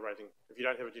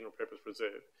have a general purpose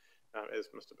reserve, as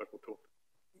Mr. Bickle talked,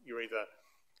 you either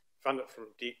fund it from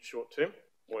debt short term,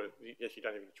 or if you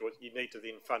don't have any choice, you need to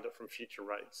then fund it from future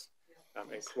rates. And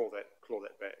claw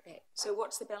that back. Okay. So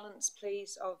what's the balance,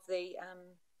 please, of the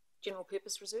general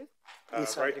purpose reserve?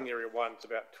 Rating area 1 is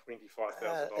about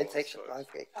 $25,000. It's actually, I've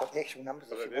got the actual numbers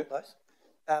if you want those.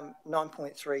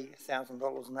 $9.3 thousand in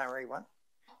RE1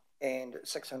 and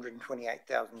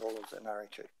 $628,000 in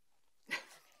RE2.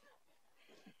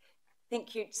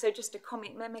 Thank you. So just a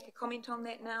comment, may I make a comment on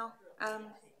that now,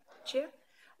 Chair?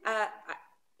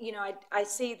 I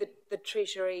see the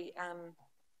Treasury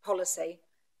policy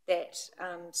that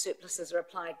surpluses are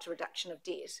applied to reduction of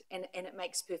debt, and it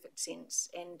makes perfect sense.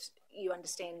 And you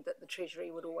understand that the Treasury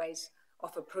would always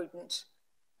offer prudent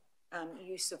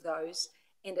use of those.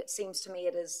 And it seems to me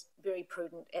it is very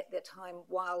prudent at that time,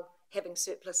 while having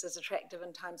surplus is attractive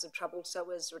in times of trouble, so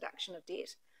is reduction of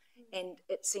debt. And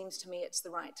it seems to me it's the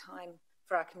right time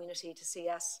for our community to see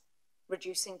us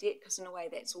reducing debt, because in a way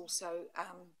that's also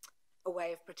a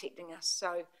way of protecting us.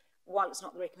 So while it's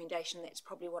not the recommendation, that's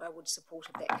probably what I would support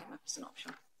if that came up as an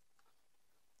option.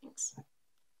 Thanks.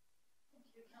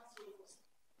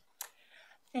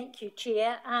 Thank you,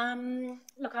 Chair.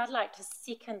 Look, I'd like to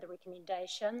second the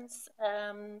recommendations.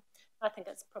 I think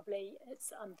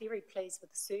I'm very pleased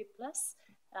with the surplus,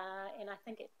 and I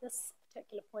think at this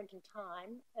particular point in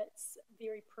time, it's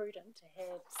very prudent to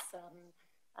have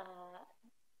some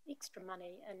extra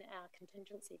money in our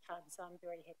contingency fund, so I'm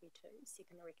very happy to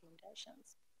second the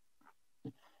recommendations.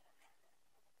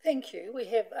 Thank you. We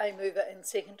have a mover and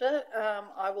seconder.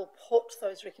 I will put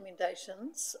those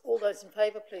recommendations. All those in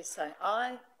favour, please say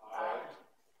aye. Aye.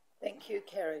 Thank you.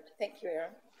 Carried. Thank you,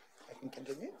 Aaron. I can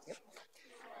continue. Yep.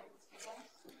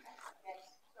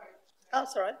 Oh,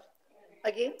 sorry.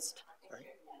 Against? Sorry.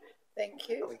 Thank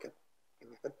you. Are we good? Are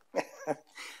we good?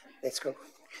 That's good.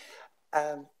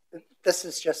 This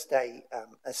is just a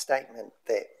statement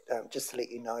that, just to let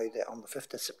you know, that on the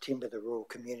 5th of September, the Rural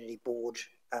Community Board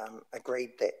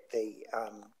agreed that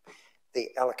the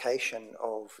allocation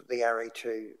of the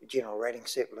RE2 general rating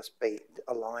surplus be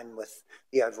aligned with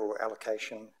the overall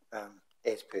allocation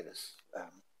as per this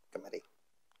committee.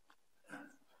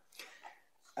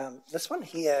 This one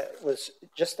here was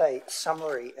just a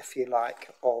summary, if you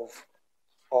like, of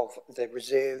the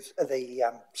reserves, the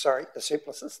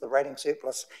surpluses, the rating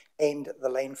surplus and the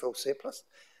landfill surplus,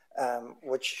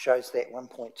 which shows that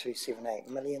 1.278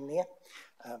 million there,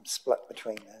 split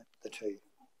between the two.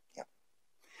 Yep.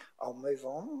 I'll move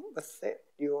on with that.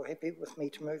 You're happy with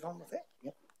me to move on with that?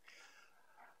 Yep.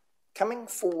 Coming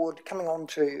on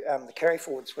to the carry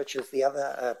forwards, which is the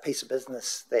other piece of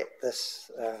business that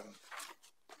this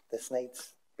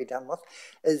needs be done with,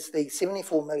 is the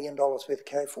 $74 million worth of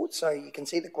carry forward. So you can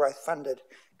see the growth funded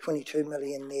 22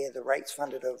 million there, the rates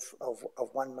funded of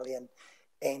 1 million,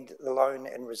 and the loan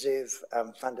and reserve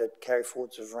funded carry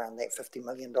forwards of around that $50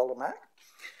 million mark.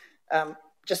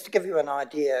 Just to give you an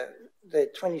idea,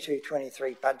 the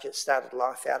 22-23 budget started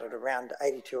life out at around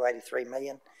 82-83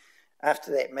 million.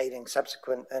 After that meeting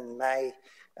subsequent in May,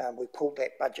 we pulled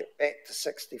that budget back to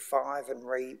 65 and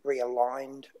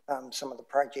realigned some of the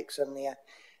projects in there.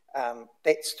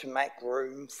 That's to make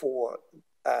room for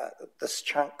this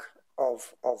chunk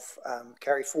of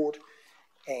carry forward,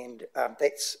 and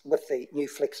that's with the new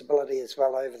flexibility as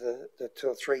well over the 2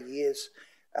 or 3 years.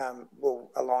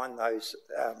 We'll align those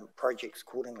projects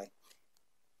accordingly.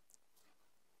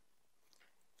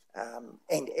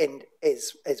 And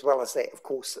as well as that, of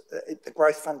course, the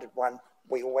growth funded one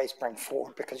we always bring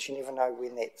forward, because you never know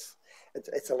when it's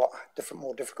a lot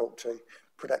more difficult to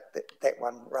predict that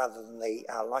one rather than the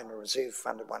loan and reserve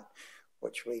funded one,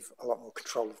 which we've a lot more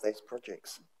control of those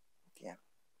projects. Yeah.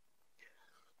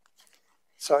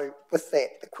 So with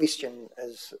that, the question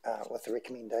is with the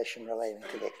recommendation relating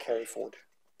to that carry forward,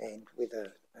 and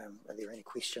whether are there any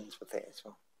questions with that as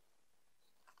well?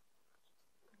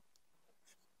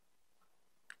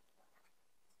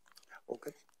 All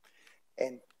good.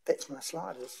 And that's my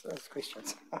slide, is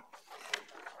questions.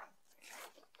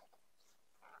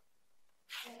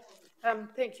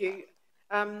 Thank you.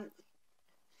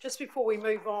 Just before we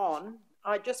move on,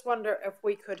 I just wonder if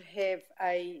we could have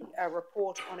a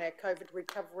report on our COVID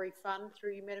recovery fund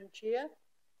through you, Madam Chair,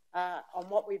 on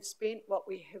what we've spent, what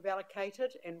we have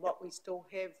allocated, and what we still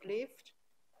have left.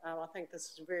 I think this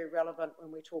is very relevant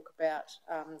when we talk about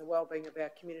the wellbeing of our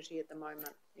community at the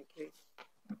moment. Thank you.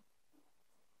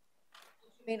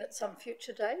 You mean at some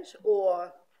future date,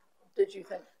 or did you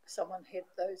think someone had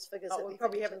those figures? We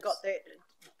probably haven't got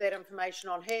that information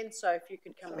on hand, so if you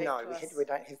could come back to us. No, we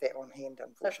don't have that on hand,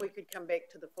 unfortunately. So if we could come back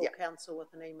to the full council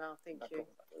with an email, thank you.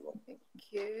 Thank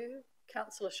you.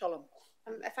 Councillor Sholem.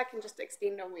 If I can just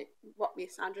extend on what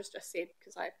Ms. Sandra's just said,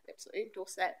 because I absolutely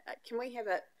endorse that. Can we have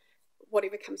it,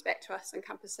 whatever comes back to us,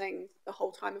 encompassing the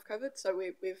whole time of COVID? So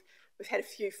we've had a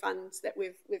few funds that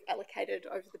we've allocated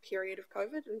over the period of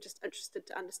COVID, and just interested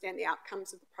to understand the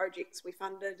outcomes of the projects we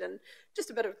funded, and just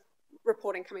a bit of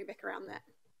reporting coming back around that.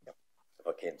 Yep. If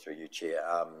I can, through you, Chair,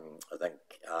 I think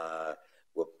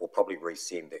we'll probably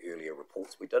resend the earlier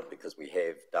reports we did, because we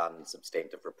have done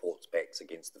substantive reports backs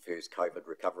against the first COVID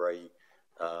recovery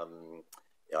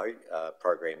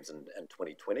programs in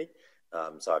 2020.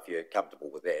 So if you're comfortable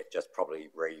with that, just probably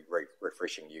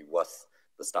refreshing you with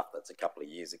the stuff that's a couple of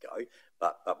years ago,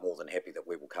 but more than happy that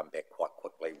we will come back quite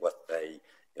quickly with the,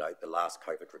 the last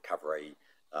COVID recovery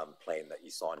plan that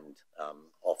you signed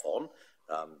off on,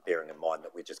 bearing in mind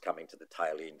that we're just coming to the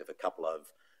tail end of a couple of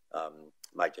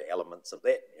major elements of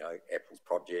that, Apple's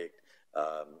project,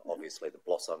 obviously the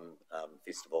Blossom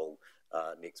Festival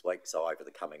next week. So over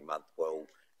the coming month, we'll,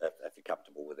 if you're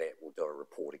comfortable with that, we'll do a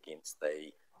report against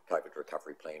the COVID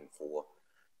recovery plan for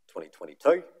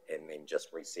 2022 and then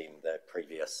just resend the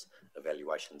previous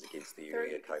evaluations against the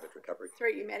earlier COVID recovery.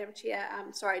 Through you, Madam Chair.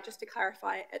 Sorry, just to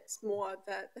clarify, it's more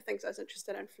the things I was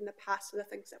interested in from the past to the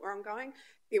things that were ongoing.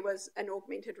 There was an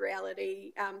augmented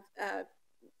reality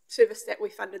service that we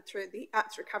funded through the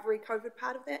Arts Recovery COVID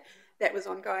part of that was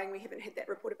ongoing. We haven't had that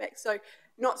reported back. So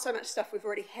not so much stuff we've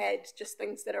already had, just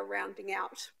things that are rounding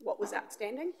out what was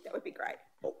outstanding. That would be great.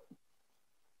 Cool.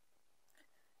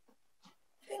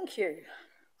 Thank you.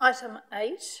 Item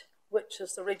 8, which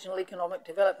is the Regional Economic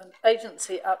Development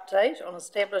Agency update on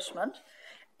establishment,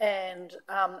 and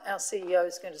our CEO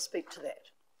is going to speak to that.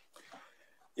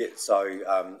 Yeah,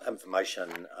 so information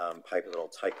paper that I'll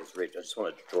take as read. I just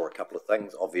wanted to draw a couple of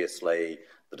things. Obviously,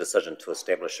 the decision to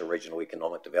establish a Regional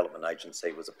Economic Development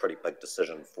Agency was a pretty big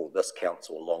decision for this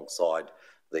council alongside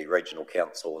the Regional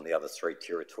Council and the other 3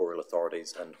 territorial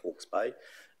authorities in Hawke's Bay.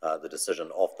 The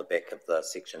decision off the back of the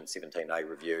Section 17A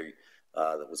review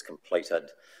that was completed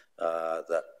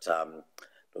that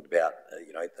talked about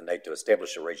the need to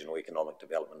establish a Regional Economic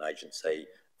Development Agency,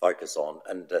 focus on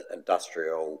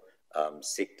industrial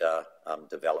sector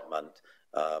development,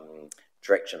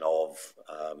 traction of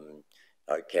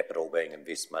capital being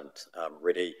investment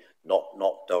ready,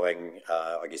 not doing,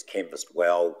 I guess, canvassed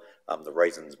well the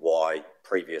reasons why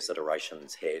previous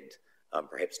iterations had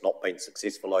perhaps not been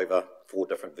successful over 4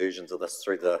 different versions of this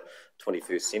through the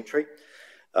 21st century.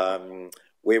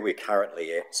 Where we're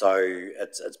currently at, so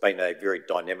it's been a very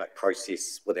dynamic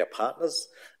process with our partners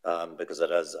because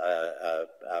it is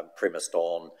premised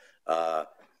on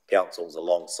councils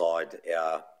alongside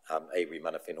our iwi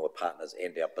mana whenua partners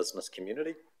and our business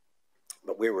community.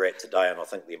 But where we're at today, and I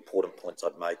think the important points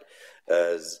I'd make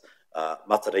is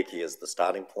Matariki is the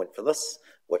starting point for this,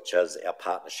 which is our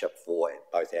partnership for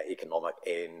both our economic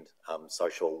and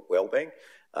social wellbeing.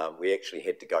 We actually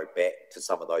had to go back to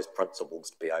some of those principles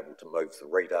to be able to move the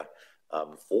reader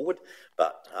forward.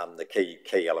 But the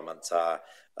key elements are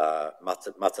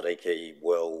Matariki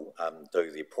will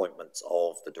do the appointments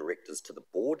of the directors to the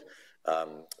board.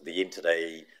 The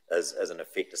entity is in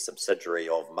effect a subsidiary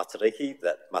of Matariki,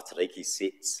 that Matariki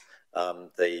sets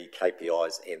the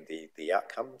KPIs and the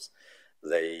outcomes.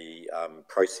 The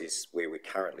process where we're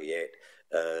currently at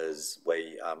is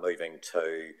we are moving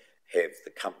to have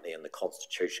the company and the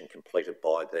constitution completed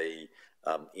by the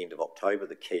end of October.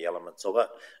 The key elements of it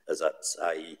is it's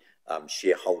a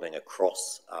shareholding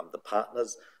across the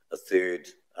partners, a third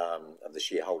of the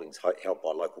shareholdings held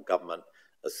by local government,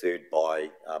 a third by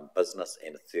business,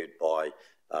 and a third by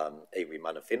iwi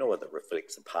mana whenua that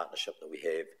reflects the partnership that we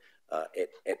have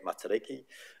at Matariki.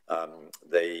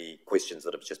 The questions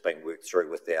that have just been worked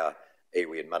through with our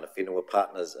iwi and mana whenua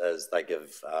partners is they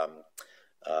give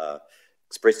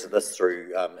expressed to this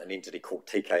through an entity called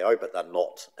TKO, but they're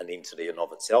not an entity in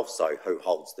of itself. So who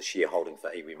holds the shareholding for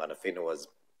iwi mana whenua is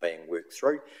being worked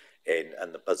through. And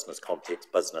in the business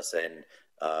context, business and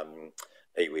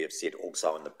iwi have said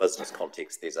also in the business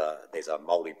context, there's a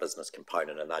Māori business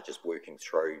component, and they're just working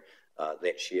through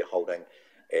that shareholding.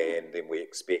 And then we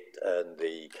expect in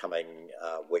the coming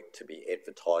week to be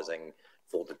advertising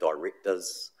for the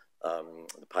directors,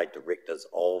 the paid directors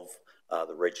of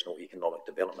the Regional Economic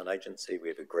Development Agency.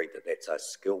 We've agreed that that's a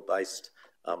skill-based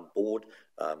board.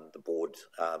 The board,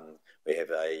 we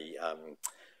have a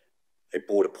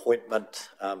board appointment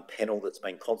panel that's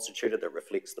been constituted that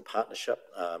reflects the partnership.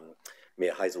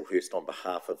 Mayor Hazelhurst on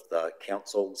behalf of the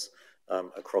councils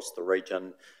across the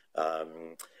region,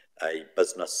 a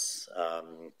business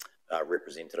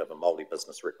representative, a Māori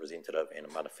business representative and a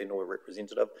mana whenua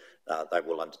representative. They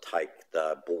will undertake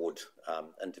the board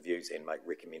interviews and make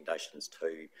recommendations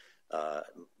to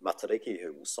Matariki,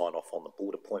 who will sign off on the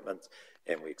board appointments,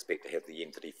 and we expect to have the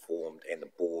entity formed and the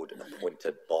board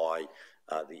appointed by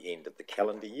the end of the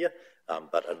calendar year.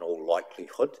 But in all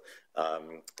likelihood,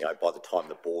 by the time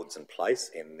the board's in place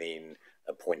and then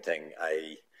appointing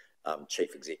a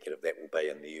chief executive, that will be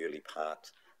in the early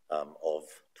part of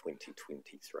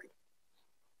 2023.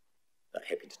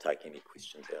 Happy to take any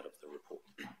questions out of the report.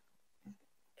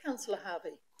 Councillor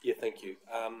Harvey. Yeah, thank you.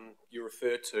 You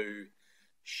refer to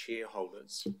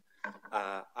shareholders.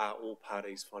 Are all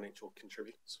parties financial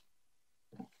contributors?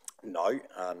 No,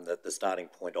 the starting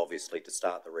point, obviously, to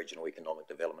start the Regional Economic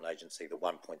Development Agency, the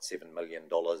 $1.7 million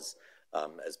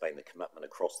has been the commitment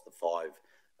across the five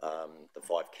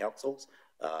councils.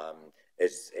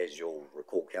 As you'll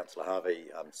recall, Councillor Harvey,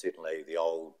 certainly the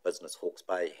old business Hawke's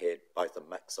Bay had both a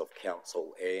mix of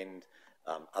council and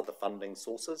other funding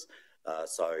sources.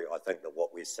 So I think that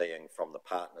what we're seeing from the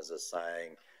partners is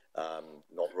saying,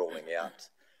 not ruling out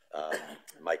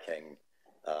making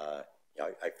a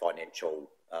financial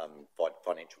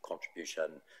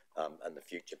contribution in the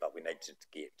future, but we need to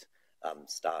get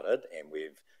started, and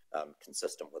we've,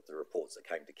 consistent with the reports that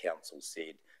came to council,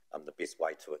 said the best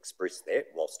way to express that,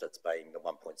 whilst it's being the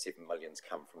 1.7 million's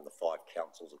come from the 5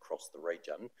 councils across the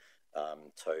region,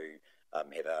 to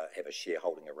have a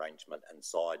shareholding arrangement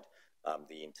inside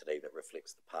the entity that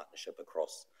reflects the partnership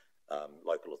across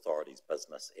local authorities,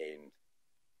 business and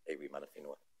iwi mana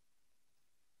whenua.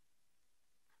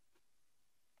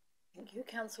 Thank you.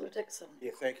 Councillor Dixon.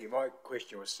 Yeah, thank you. My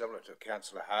question was similar to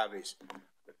Councillor Harvey's.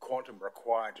 The quantum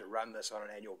required to run this on an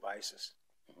annual basis.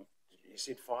 Mm-hmm. You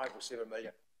said 5 or 7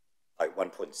 million?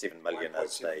 1.7 million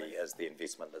is the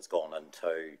investment that's gone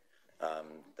into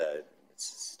the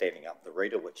standing up the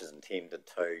reader, which is intended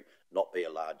to not be a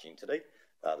large entity.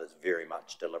 That's very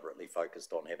much deliberately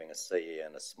focused on having a CE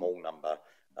and a small number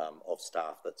of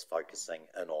staff that's focusing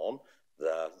in on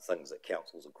the things that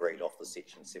council's agreed off the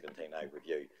Section 17A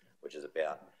review, which is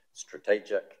about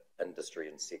strategic industry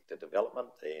and sector development.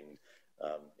 And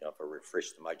if I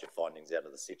refresh the major findings out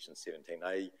of the Section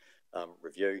 17A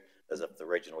review, is if the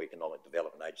Regional Economic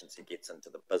Development Agency gets into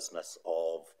the business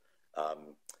of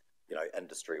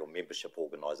industry or membership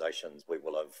organisations, we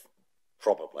will have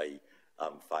probably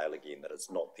fail again, that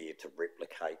it's not there to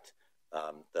replicate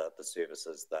the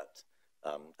services that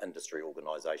industry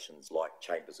organisations like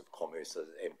chambers of commerce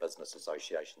and business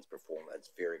associations perform. It's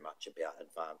very much about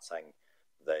advancing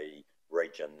the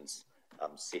region's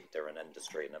sector and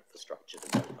industry and infrastructure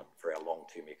development for our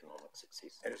long-term economic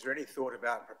success. And is there any thought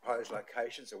about proposed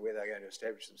locations or where they're going to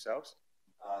establish themselves?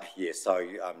 Yeah, so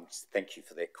thank you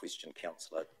for that question,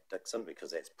 Councillor Dixon,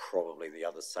 because that's probably the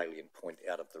other salient point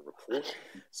out of the report.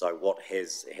 So what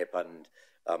has happened,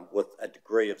 with a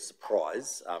degree of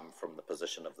surprise from the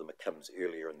position of the McKims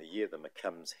earlier in the year, the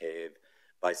McKims have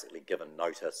basically given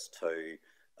notice to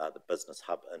the business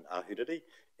hub in Ahuriri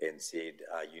and said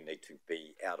you need to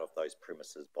be out of those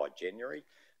premises by January,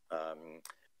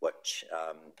 which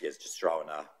is just throwing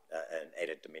an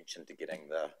added dimension to getting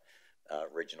the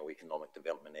Regional Economic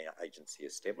Development Agency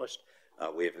established.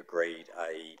 We have agreed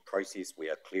a process. We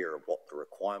are clear of what the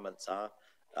requirements are.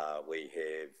 We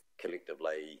have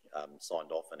collectively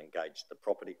signed off and engaged the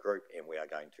property group, and we are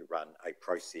going to run a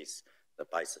process that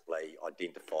basically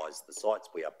identifies the sites.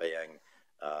 We are being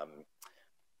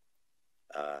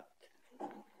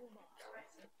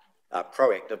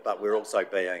proactive, but we're also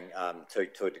being,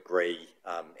 to a degree,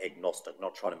 agnostic,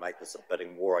 not trying to make this a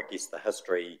bidding war. I guess the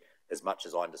history, as much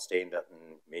as I understand it,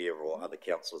 and Mayor or other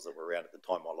councillors that were around at the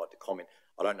time might like to comment,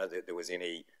 I don't know that there was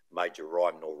any major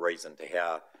rhyme nor reason to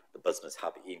how the business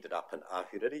hub ended up in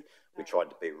Ahuriri. We tried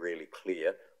to be really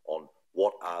clear on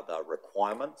what are the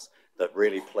requirements. The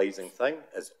really pleasing thing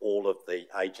is all of the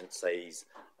agencies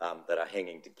that are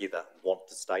hanging together want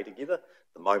to stay together.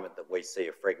 The moment that we see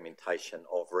a fragmentation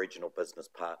of regional business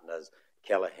partners,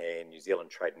 Callaghan, New Zealand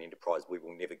Trade and Enterprise, we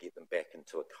will never get them back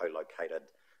into a co-located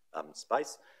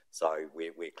space. So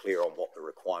we're clear on what the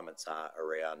requirements are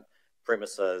around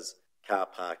premises, car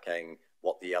parking,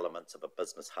 what the elements of a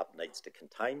business hub needs to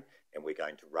contain, and we're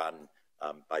going to run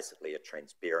basically a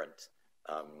transparent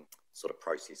sort of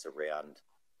process around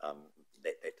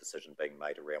that decision being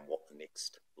made around what the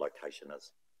next location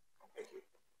is. Thank you.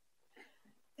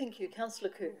 Thank you. Councillor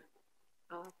Kerr.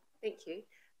 Thank you.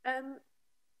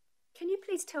 Can you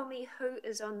please tell me who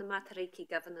is on the Matariki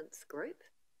Governance Group?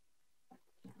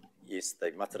 Yes,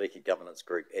 the Matariki Governance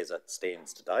Group, as it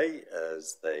stands today,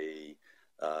 is the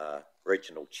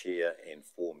regional chair and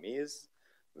 4 mayors,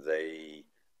 the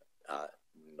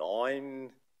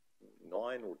 9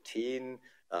 or 10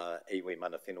 iwi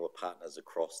mana whenua partners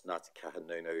across Ngāti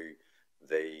Kahungunu,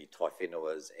 the Tai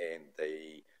Whenuas and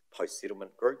the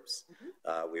post-settlement groups.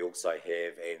 Mm-hmm. We also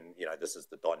have, and this is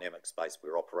the dynamic space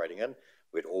we're operating in,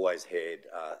 we'd always had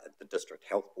the District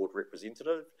Health Board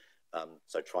representative,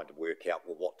 so trying to work out,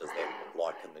 well, what does that look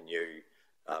like in the new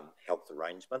health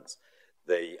arrangements.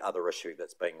 The other issue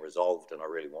that's being resolved, and I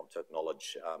really want to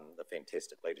acknowledge the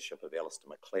fantastic leadership of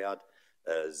Alistair McLeod,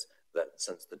 is that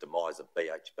since the demise of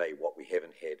BHB, what we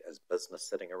haven't had is business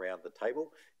sitting around the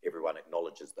table. Everyone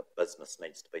acknowledges that business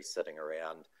needs to be sitting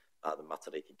around the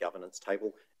Matariki governance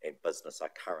table, and business are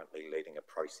currently leading a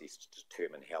process to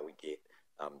determine how we get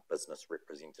business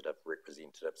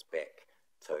representatives back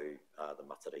to the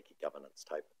Matariki governance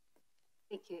table.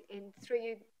 Thank you. And through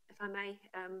you, if I may,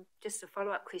 just a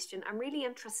follow-up question. I'm really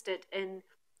interested in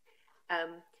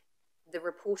the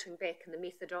reporting back and the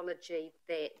methodology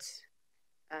that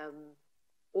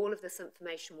all of this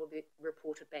information will be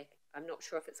reported back. I'm not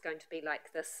sure if it's going to be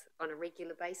like this on a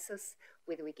regular basis,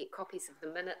 whether we get copies of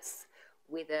the minutes,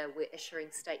 whether we're issuing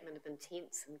statement of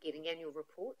intents and getting annual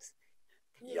reports.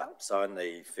 Yeah, so in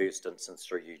the first instance,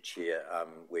 through you, Chair,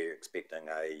 we're expecting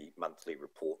a monthly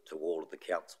report to all of the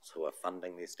councils who are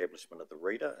funding the establishment of the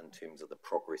reader in terms of the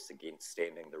progress against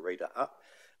standing the reader up.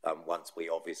 Once we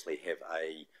obviously have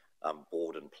a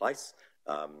board in place,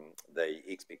 the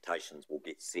expectations will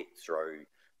get set through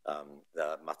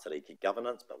the Matariki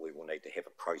governance, but we will need to have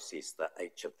a process that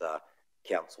each of the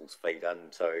councils feed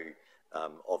into,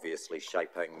 obviously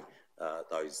shaping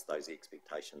those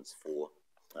expectations for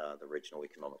the Regional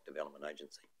Economic Development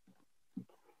Agency.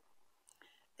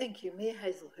 Thank you. Mayor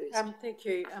Hazelhurst. Thank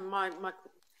you. My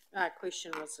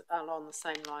question was along the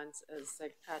same lines as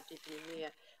the Deputy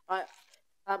Mayor.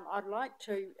 I'd like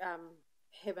to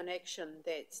have an action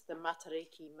that's the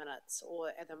Matariki minutes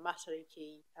or the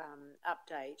Matariki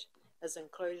update is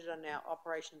included in our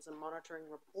operations and monitoring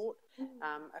report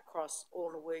across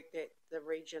all the work that the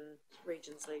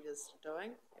region's leaders are doing.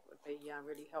 That would be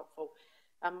really helpful.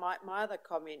 My other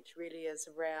comment really is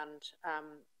around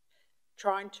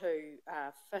trying to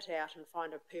fit out and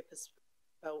find a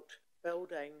purpose-built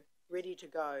building ready to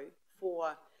go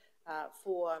for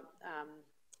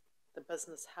the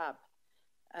business hub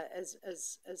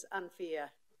is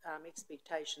unfair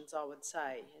expectations, I would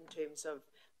say, in terms of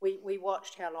we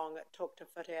watched how long it took to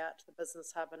fit out the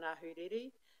business hub in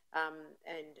Ahuriri,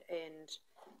 and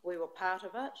we were part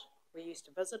of it. We used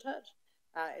to visit it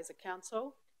as a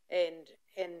council.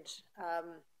 And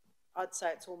I'd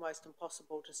say it's almost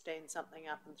impossible to stand something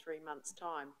up in 3 months'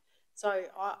 time. So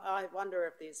I wonder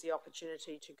if there's the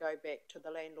opportunity to go back to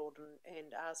the landlord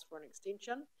and ask for an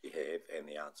extension. You have, and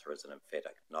the answer is an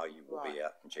emphatic no. You will be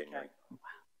out in January.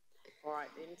 Okay. All right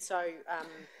then.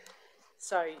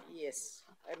 So yes,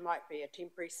 it might be a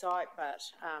temporary site, but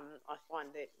I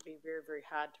find that to be very, very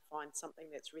hard to find something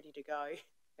that's ready to go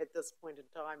at this point in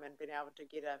time and been able to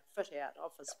get a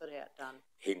office fit out done.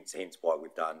 Hence why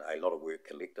we've done a lot of work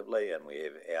collectively, and we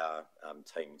have our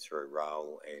team through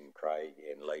Raoul and Craig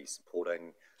and Lee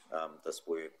supporting this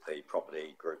work. The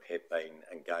property group have been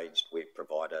engaged. We've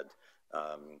provided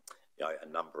a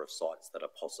number of sites that are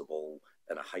possible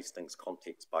in a Hastings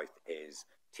context, both as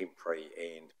temporary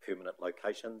and permanent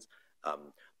locations.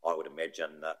 I would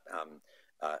imagine that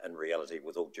in reality,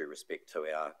 with all due respect to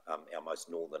our most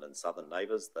northern and southern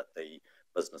neighbours, that the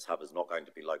business hub is not going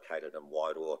to be located in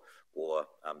Wairoa or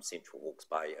Central Hawke's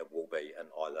Bay. It will be in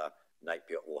either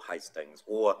Napier or Hastings,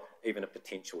 or even a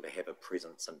potential to have a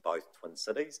presence in both twin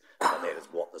cities. And that is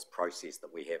what this process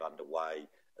that we have underway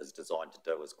is designed to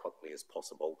do as quickly as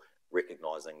possible,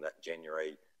 recognising that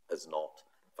January is not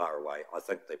far away. I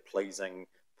think the pleasing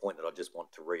point that I just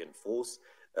want to reinforce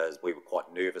is we were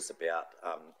quite nervous about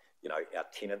our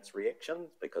tenants' reactions,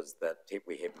 because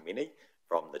we have many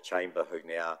from the Chamber who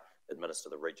now administer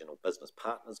the regional business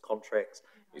partners contracts,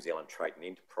 New Zealand Trade and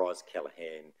Enterprise,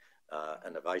 Callaghan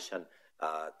Innovation.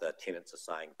 The tenants are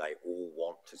saying they all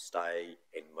want to stay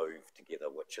and move together,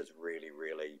 which is really,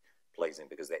 really pleasing,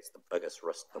 because that's the biggest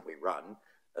risk that we run,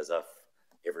 is if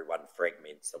everyone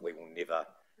fragments, that we will never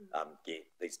get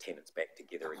these tenants back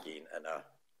together again in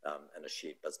a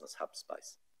shared business hub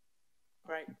space.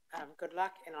 Great. Good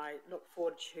luck, and I look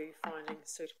forward to finding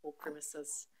suitable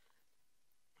premises.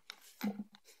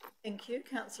 Thank you.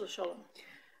 Councillor Sholem.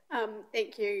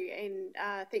 Thank you, and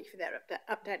thank you for that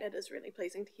update. It is really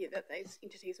pleasing to hear that these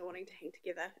entities are wanting to hang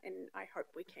together, and I hope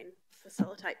we can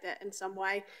facilitate that in some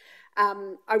way.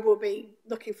 I will be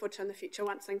looking forward to in the future,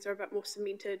 once things are a bit more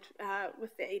cemented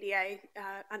with the EDA,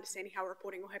 understanding how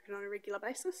reporting will happen on a regular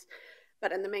basis.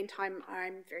 But in the meantime,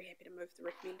 I'm very happy to move the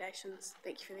recommendations.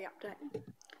 Thank you for the update.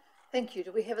 Thank you.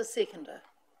 Do we have a seconder?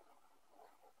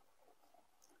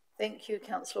 Thank you,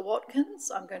 Councillor Watkins.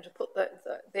 I'm going to put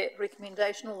that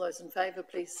recommendation. All those in favour,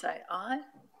 please say aye.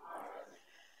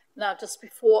 Now, just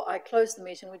before I close the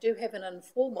meeting, we do have an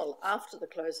informal after the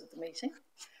close of the meeting.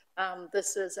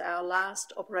 This is our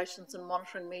last operations and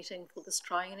monitoring meeting for this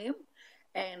triennium,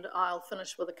 and I'll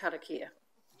finish with a karakia.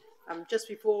 Just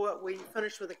before we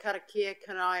finish with the karakia,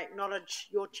 can I acknowledge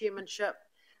your chairmanship,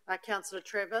 Councillor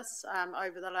Travis,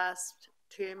 over the last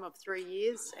term of 3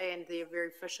 years, and the very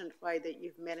efficient way that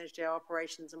you've managed our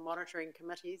operations and monitoring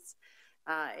committees.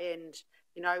 And,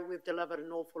 you know, we've delivered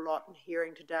an awful lot in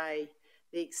hearing today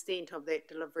the extent of that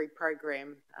delivery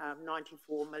program,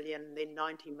 94 million, then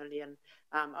 90 million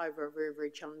over a very,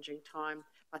 very challenging time.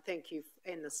 I thank you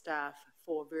and the staff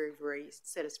for very, very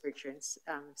satisfactory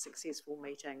and successful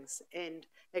meetings, and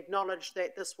acknowledge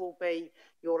that this will be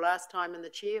your last time in the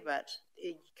chair, but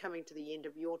coming to the end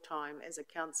of your time as a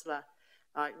councillor,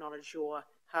 I acknowledge your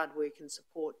hard work and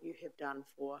support you have done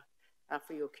for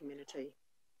your community.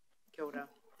 Kia ora.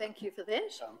 Thank you for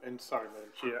that. And sorry,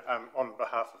 Madam Chair, on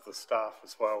behalf of the staff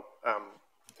as well,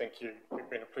 thank you. It's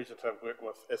been a pleasure to have worked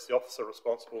with, as the officer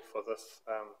responsible for this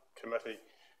committee,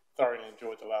 thoroughly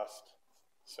enjoyed the last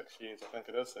 6 years, I think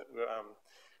it is,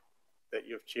 that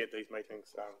you've chaired these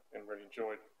meetings and really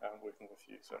enjoyed working with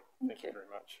you. So thank you very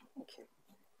much. Thank you.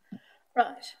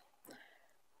 Right.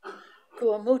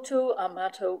 Kua mutu a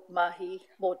mātou mahi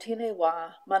mō tēnei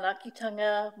wā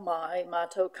manakitanga mai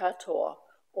mātou katoa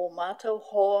o mātou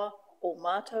hoa o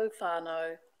mātou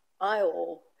whānau ai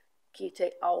o ki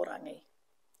te aorangi.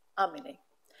 Amini.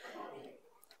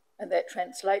 And that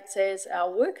translates as, our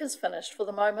work is finished for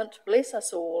the moment. Bless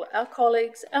us all, our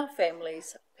colleagues, our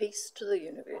families. Peace to the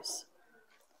universe.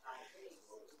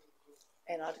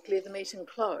 And I declare the meeting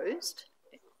closed.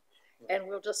 And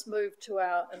we'll just move to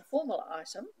our informal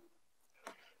item.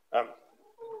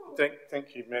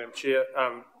 Thank you, Madam Chair.